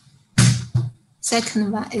code.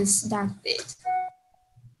 Second one is start date.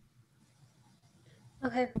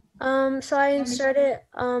 Okay. So I inserted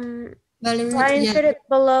Yeah. it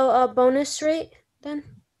below a bonus rate then.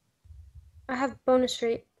 I have bonus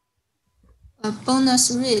rate. A bonus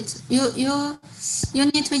rate. You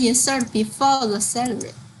need to insert before the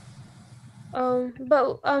salary.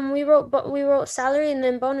 But we wrote salary and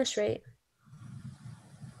then bonus rate.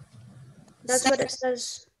 That's what it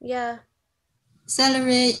says. Yeah.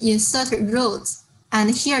 Salary insert rows,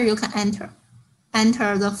 and here you can enter.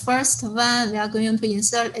 Enter the first one we are going to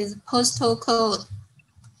insert is postal code.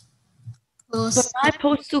 But my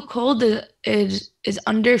postal code is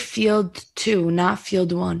under field 2, not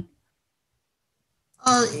field 1.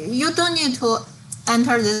 You don't need to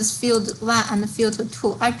enter this field 1 and field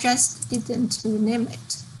 2. I just didn't rename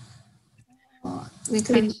it. We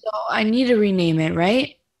can. Wait, so I need to rename it,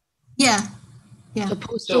 right? Yeah. Yeah. So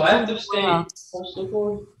postal So code. active state, postal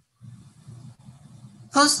code.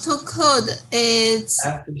 Postal code is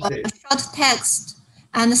Active state. short text,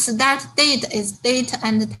 and start date is date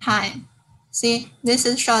and time. See, this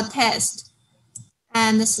is short text,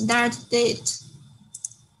 and start date.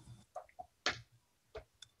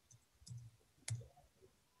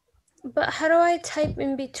 But how do I type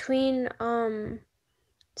in between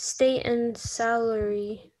state and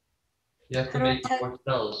salary? You have to make more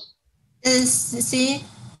cells. See,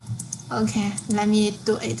 okay, let me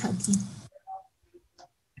do it again.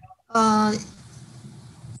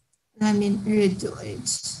 Let me redo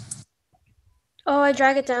it. Oh, I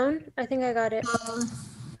drag it down. I think I got it.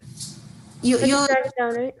 You drag it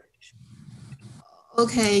down, right?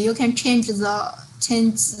 Okay, you can change the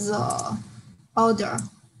order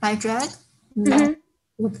by drag. No,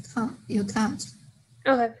 you can't.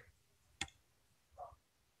 Okay.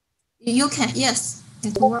 You can, yes,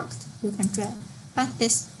 it worked. You can drag, but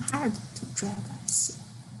it's hard to drag. I see.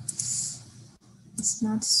 It's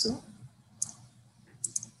not so.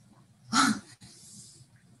 I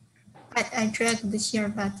dragged here,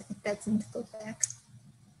 but it doesn't go back.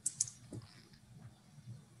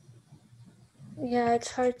 Yeah, it's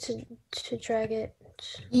hard to drag it.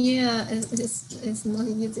 Yeah, it's not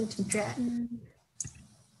easy to drag. And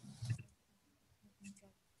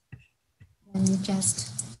you just.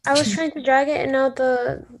 I was trying to drag it, and now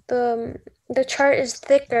the chart is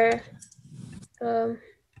thicker. How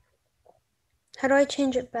do I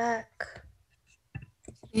change it back?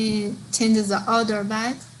 Change the order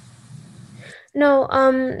back. No,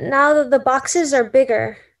 now that the boxes are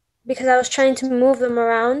bigger, because I was trying to move them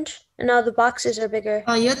around, and now the boxes are bigger.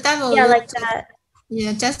 Oh, you double. Yeah, like that.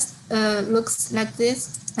 Yeah, just looks like this.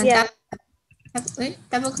 And yeah.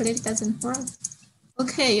 Double click doesn't work.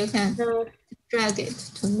 Okay, you can drag it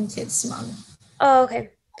to make it smaller. Oh,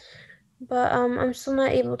 okay. But I'm still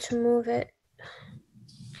not able to move it.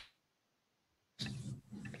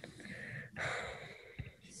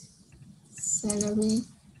 Salary.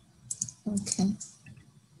 Okay.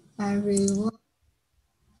 Everyone.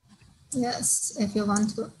 Yes, if you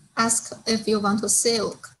want to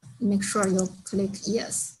save, make sure you click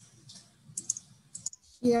yes.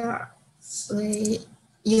 Here we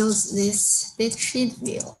use this datasheet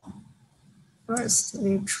view. First,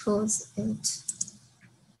 we choose it.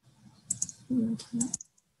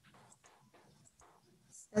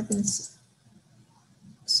 Settings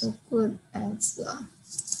so good as the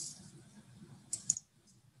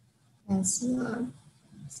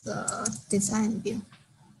design view.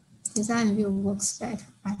 Design view works better,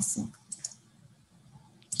 I think.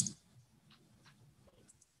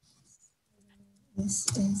 This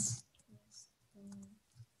is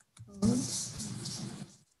code.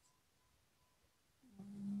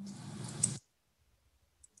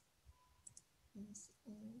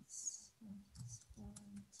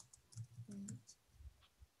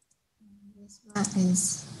 This one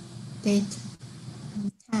is date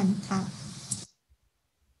and time tab.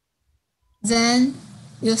 Then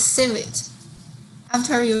you save it.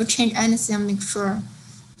 After you change anything, make sure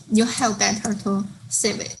you have better to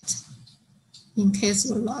save it in case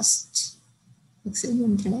you lost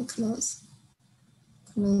accidentally close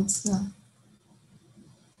the.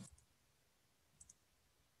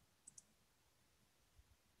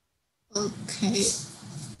 Okay.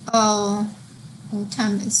 Oh,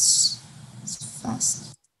 time is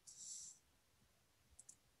fast.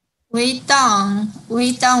 We done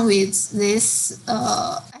with this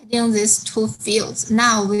adding these two fields.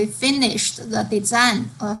 Now we finished the design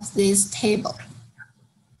of this table.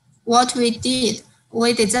 What we did,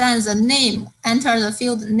 we designed the name, enter the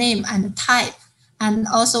field name and type, and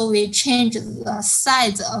also we changed the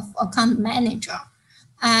size of account manager.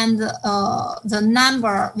 And the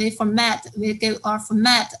number we give our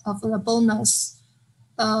format of the bonus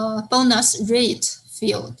rate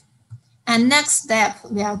field. And next step,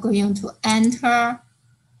 we are going to enter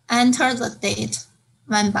the date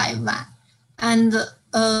one by one. And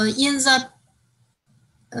in the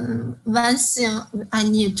one thing I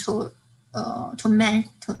need to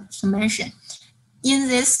mention, in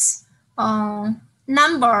this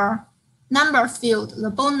number field,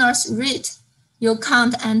 the bonus rate, you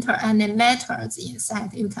can't enter any letters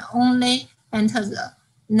inside. You can only enter the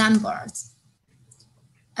numbers.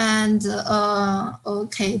 And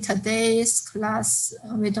okay, today's class,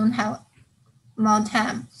 we don't have more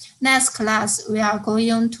time. Next class, we are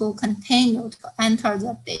going to continue to enter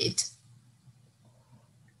the date.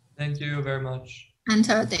 Thank you very much.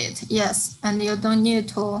 Enter date, yes. And you don't need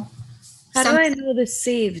to. How do I know this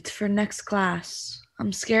saved for next class?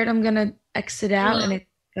 I'm scared I'm gonna exit out and it's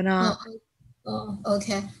gonna.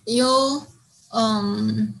 Okay. You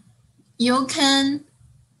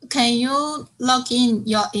can you log in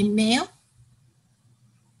your email?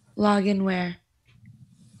 Log in where?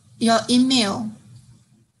 Your email.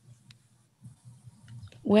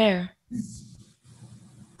 Where?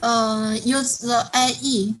 Use the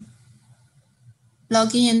IE.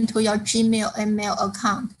 Log into your Gmail email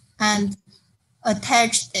account and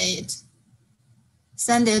attach it.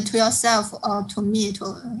 Send it to yourself or to me,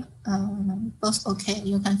 to both okay.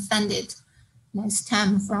 You can send it next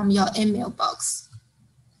time from your email box.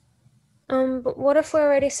 But what if we're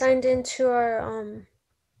already signed into our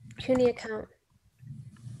CUNY account?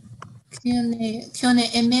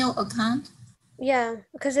 CUNY email account? Yeah,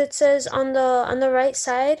 because it says on the right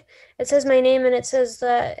side, it says my name and it says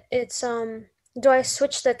that it's do I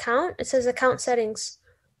switch the account? It says account settings.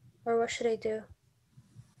 Or what should I do?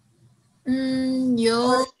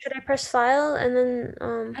 Or should I press file and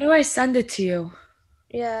then How do I send it to you?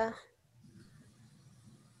 Yeah.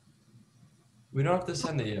 We don't have to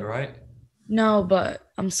send it yet, right? No, but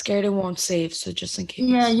I'm scared it won't save, so just in case.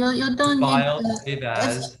 Yeah, you don't File, need save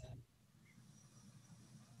as.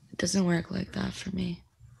 It doesn't work like that for me.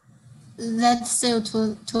 Let's save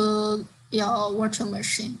to your virtual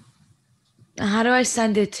machine. How do I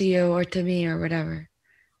send it to you or to me or whatever?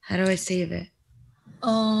 How do I save it?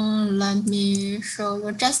 Let me show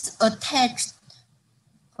you. Just attach.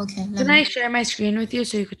 Okay. Can I share my screen with you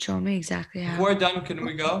so you could show me exactly how? If we're done, can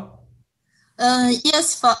we go?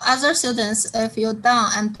 Yes, for other students, if you're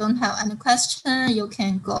done and don't have any question, you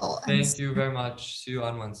can go. Thank you very much. See you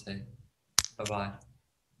on Wednesday. Bye-bye.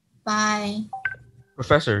 Bye.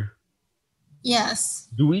 Professor. Yes.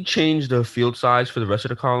 Do we change the field size for the rest of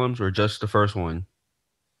the columns or just the first one?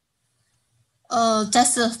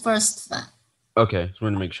 Just the first one. Okay, just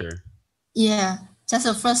want to make sure. Yeah, just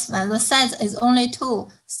the first one. The size is only 2.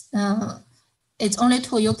 It's only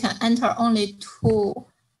 2. You can enter only two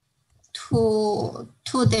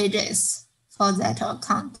digits for that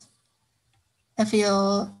account. If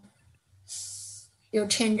you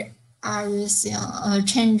change everything,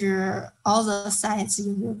 change all the size,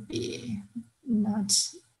 you will be not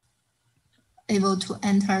able to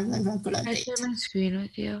enter the regular Can I date. share my screen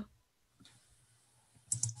with you?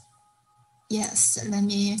 Yes, let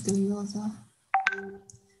me give you the.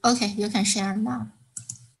 Okay, you can share now.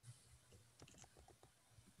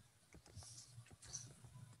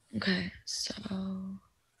 Okay, so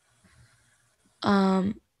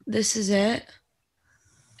this is it.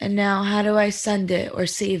 And now how do I send it or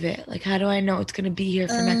save it? Like how do I know it's gonna be here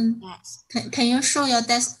for next class? Can you show your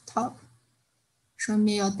desktop? Show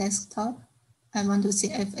me your desktop. I want to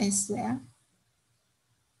see if it's there.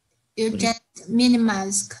 You just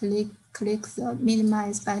minimize, click the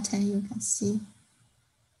minimize button, you can see.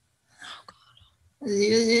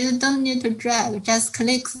 You don't need to drag, just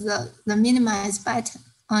click the minimize button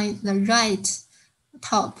on the right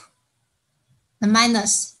top. The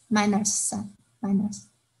minus sign, minus.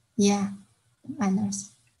 Yeah,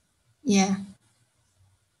 minus. Yeah.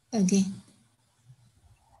 Again.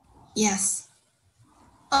 Yes.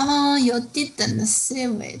 Oh, you didn't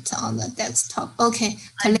save it on the desktop. Okay.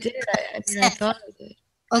 I did. I thought I did.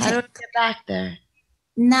 Okay. How do I get back there?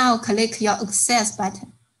 Now click your access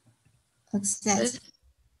button. Access.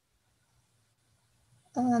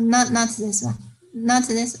 Not this one. Not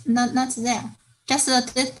this. Not there. Just the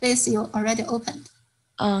database you already opened.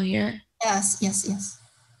 Oh, here. Yes.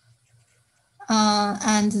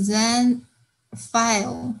 And then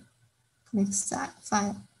file. Click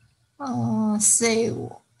file.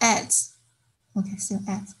 Save as. Okay, save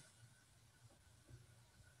as.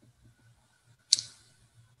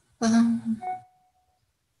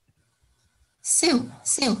 Save.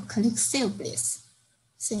 Click save, please.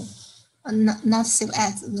 Save. Not save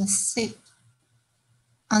as, the save.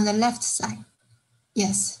 On the left side.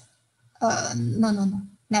 Yes. No.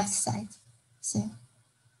 Left side. Save.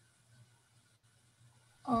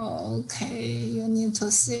 Okay, you need to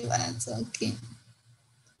save as again.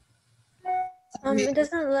 It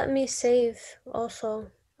doesn't let me save also.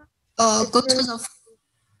 Go to the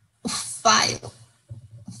file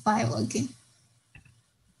again.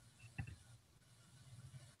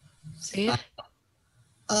 Save?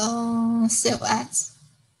 Save as.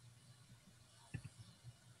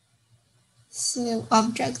 Save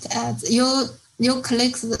object as. You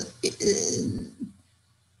click the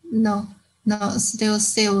no, still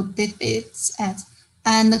save database as,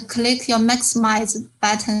 and click your maximize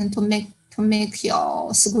button to make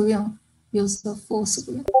your screen use the full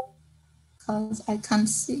screen. Because I can't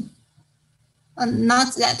see.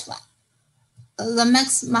 Not that one. The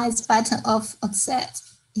maximize button of access.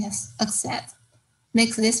 Yes, access.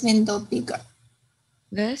 Make this window bigger.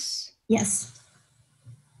 This? Yes.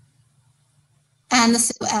 And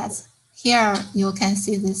save as. Here you can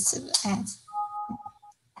see this save as.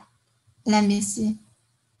 Let me see.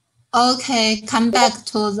 Okay, come back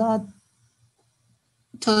to the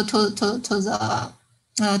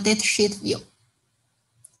datasheet view.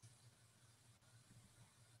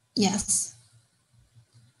 Yes.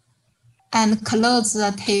 And close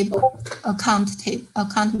the table, account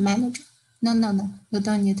manager. No. You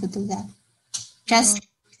don't need to do that. Just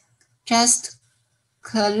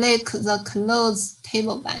click the close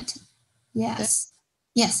table button. Yes.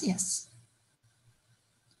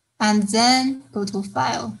 And then go to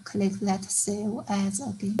file, click that save as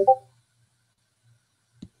again.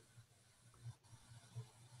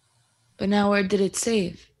 But now where did it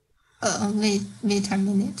save? Wait a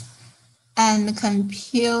minute. And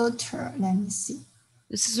computer, let me see.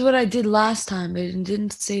 This is what I did last time, but it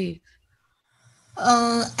didn't save.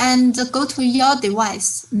 And go to your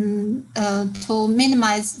device to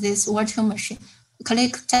minimize this virtual machine.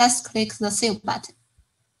 Just click the save button.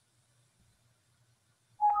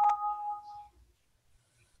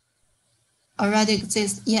 Already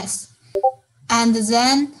exists, yes. And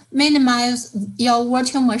then minimize your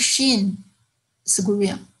virtual machine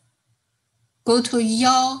screen. Go to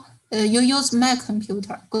your, you use Mac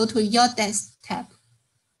computer, go to your desktop.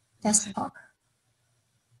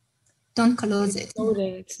 Don't close it.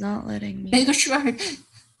 It's not letting me. Make sure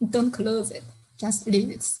don't close it. Just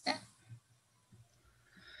leave it there.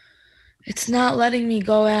 It's not letting me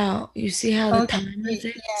go out. You see how the timer is?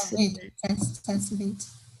 Yeah, wait. Just wait.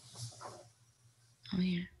 Oh,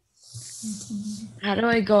 yeah. How do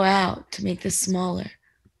I go out to make this smaller?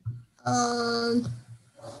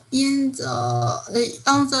 In the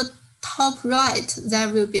on the top right, there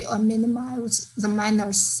will be a minimize, the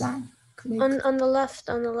minus sign. Click. On the left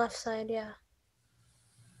side, yeah.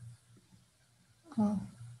 Oh.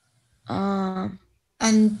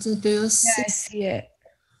 And do you see? Yeah, I see it.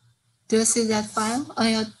 Do you see that file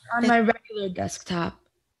on my regular desktop?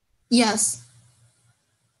 Yes.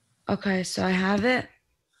 Okay, so I have it.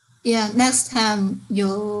 Yeah. Next time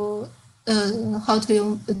you do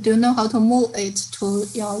you know how to move it to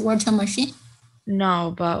your virtual machine?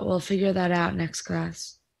 No, but we'll figure that out next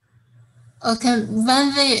class. Okay.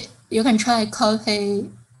 One way you can try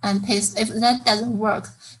copy and paste. If that doesn't work,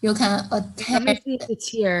 you can attach. Let me see if it's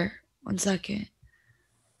here. 1 second.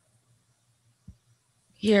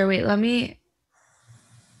 Here, wait, let me.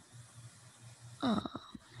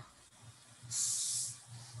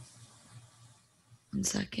 One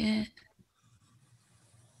second.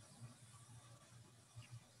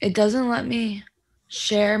 It doesn't let me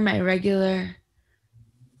share my regular.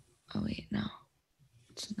 Oh, wait, no.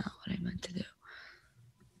 It's not what I meant to do.